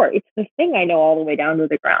before? It's the thing I know all the way down to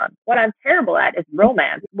the ground. What I'm terrible at is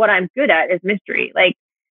romance. What I'm good at is mystery.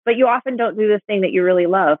 But you often don't do the thing that you really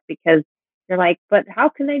love, because you're like, but how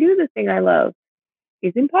can I do the thing I love?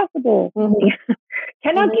 Is impossible. Mm-hmm.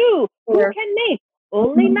 Cannot do. Who can make?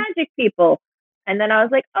 Only magic people. And then I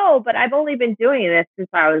was like, oh, but I've only been doing this since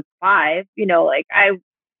I was 5. I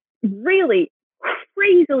really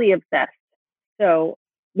crazily obsessed. So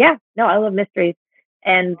yeah, no, I love mysteries,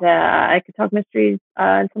 and I could talk mysteries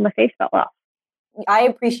until my face fell off. I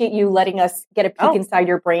appreciate you letting us get a peek inside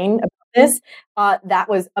your brain about this. That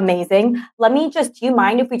was amazing. Do you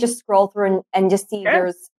mind if we just scroll through and just see if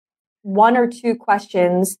there's 1 or 2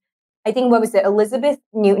 questions? I think, what was it? Elizabeth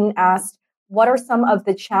Newton asked, what are some of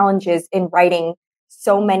the challenges in writing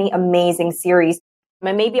so many amazing series?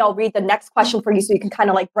 And maybe I'll read the next question for you so you can kind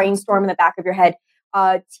of like brainstorm in the back of your head.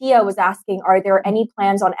 Tia was asking, are there any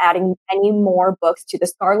plans on adding any more books to the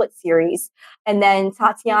Scarlet series? And then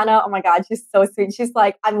Tatiana, oh my God, she's so sweet. She's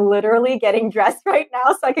like, I'm literally getting dressed right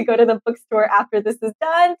now so I could go to the bookstore after this is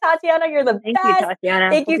done. Tatiana, you're the best. Thank you, Tatiana.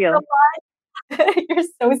 Thank you so much. You're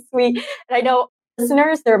so sweet. And I know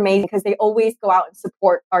listeners, they're amazing because they always go out and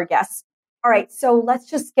support our guests. All right, so let's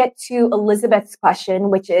just get to Elizabeth's question,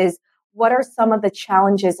 which is, what are some of the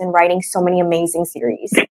challenges in writing so many amazing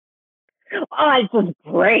series? Oh, it's just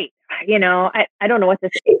great. I don't know what to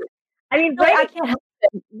say. I mean,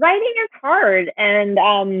 writing is hard.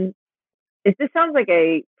 And this sounds like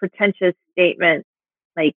a pretentious statement,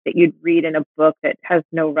 like that you'd read in a book that has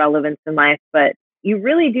no relevance in life, but you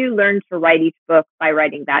really do learn to write each book by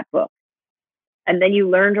writing that book. And then you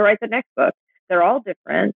learn to write the next book. They're all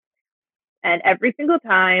different. And every single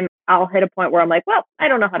time I'll hit a point where I'm like, well, I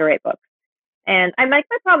don't know how to write books. And I'm like,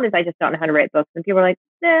 my problem is I just don't know how to write books. And people are like,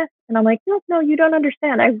 nah. And I'm like, no, you don't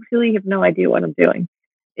understand. I really have no idea what I'm doing.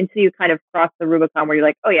 Until you kind of cross the Rubicon where you're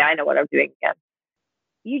like, oh yeah, I know what I'm doing again.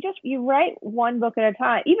 You write one book at a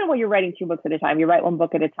time. Even when you're writing 2 books at a time, you write one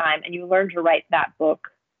book at a time, and you learn to write that book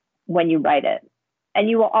when you write it. And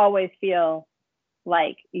you will always feel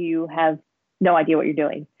like you have no idea what you're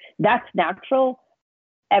doing. That's natural.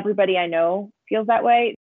 Everybody I know feels that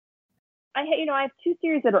way. I have 2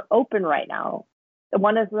 series that are open right now. The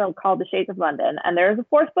one is called The Shades of London, and there's a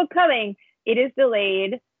 4th book coming. It is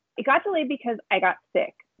delayed. It got delayed because I got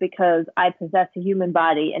sick, because I possess a human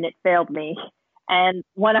body and it failed me. And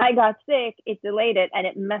when I got sick, it delayed it, and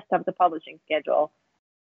it messed up the publishing schedule.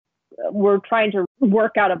 We're trying to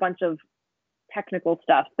work out a bunch of technical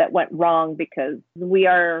stuff that went wrong, because we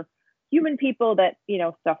are human people that,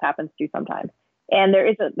 stuff happens to sometimes. And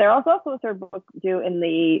there's also a 3rd book due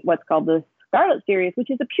in what's called the Scarlet series, which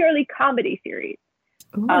is a purely comedy series.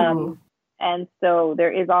 And so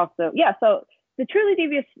there is also, so the Truly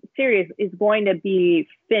Devious series is going to be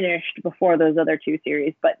finished before those other two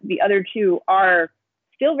series, but the other two are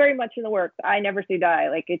still very much in the works. I Never Say Die.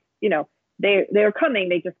 Like, it's, they're coming.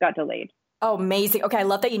 They just got delayed. Oh, amazing. Okay. I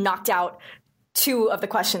love that you knocked out two of the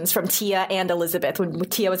questions from Tia and Elizabeth when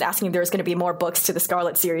Tia was asking if there was going to be more books to the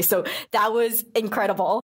Scarlet series. So that was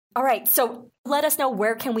incredible. All right. So let us know,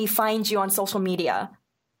 where can we find you on social media?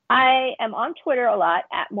 I am on Twitter a lot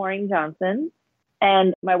at Maureen Johnson,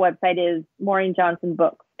 and my website is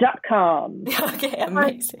maureenjohnsonbooks.com. Okay,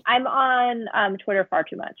 amazing. I'm on Twitter far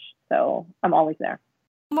too much, so I'm always there.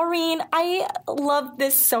 Maureen, I love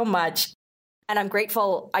this so much, and I'm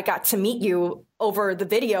grateful I got to meet you over the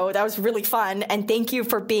video. That was really fun, and thank you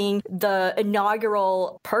for being the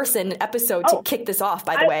inaugural episode to kick this off,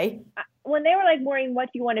 by the way. When they were like, Maureen,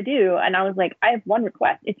 what do you want to do? And I was like, I have one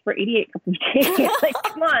request. It's for 88 Cups of Tea. Like,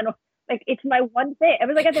 come on. Like, it's my one thing. I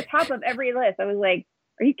was like at the top of every list. I was like,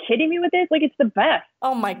 are you kidding me with this? Like, it's the best.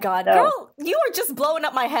 Oh my God. So, girl, you are just blowing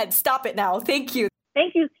up my head. Stop it now. Thank you.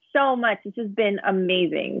 Thank you so much. It's just been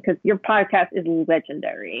amazing because your podcast is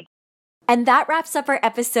legendary. And that wraps up our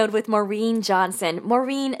episode with Maureen Johnson.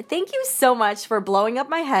 Maureen, thank you so much for blowing up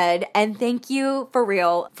my head. And thank you, for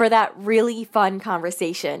real, for that really fun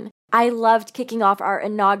conversation. I loved kicking off our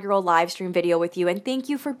inaugural live stream video with you, and thank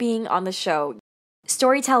you for being on the show.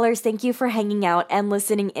 Storytellers, thank you for hanging out and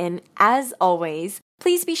listening in. As always,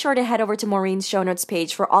 please be sure to head over to Maureen's show notes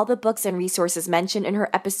page for all the books and resources mentioned in her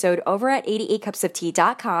episode over at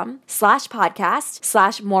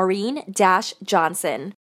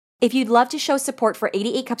 88cupsoftee.com/podcast/Maureen-Johnson. If you'd love to show support for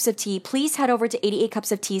 88 Cups of Tea, please head over to 88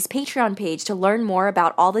 Cups of Tea's Patreon page to learn more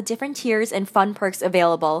about all the different tiers and fun perks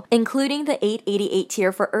available, including the $8.88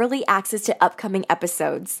 tier for early access to upcoming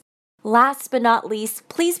episodes. Last but not least,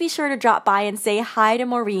 please be sure to drop by and say hi to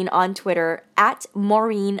Maureen on Twitter at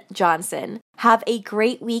Maureen Johnson. Have a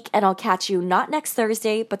great week, and I'll catch you not next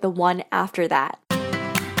Thursday, but the one after that.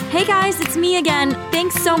 Hey guys, it's me again.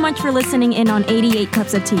 Thanks so much for listening in on 88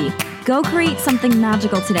 Cups of Tea. Go create something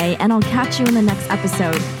magical today, and I'll catch you in the next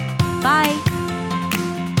episode. Bye!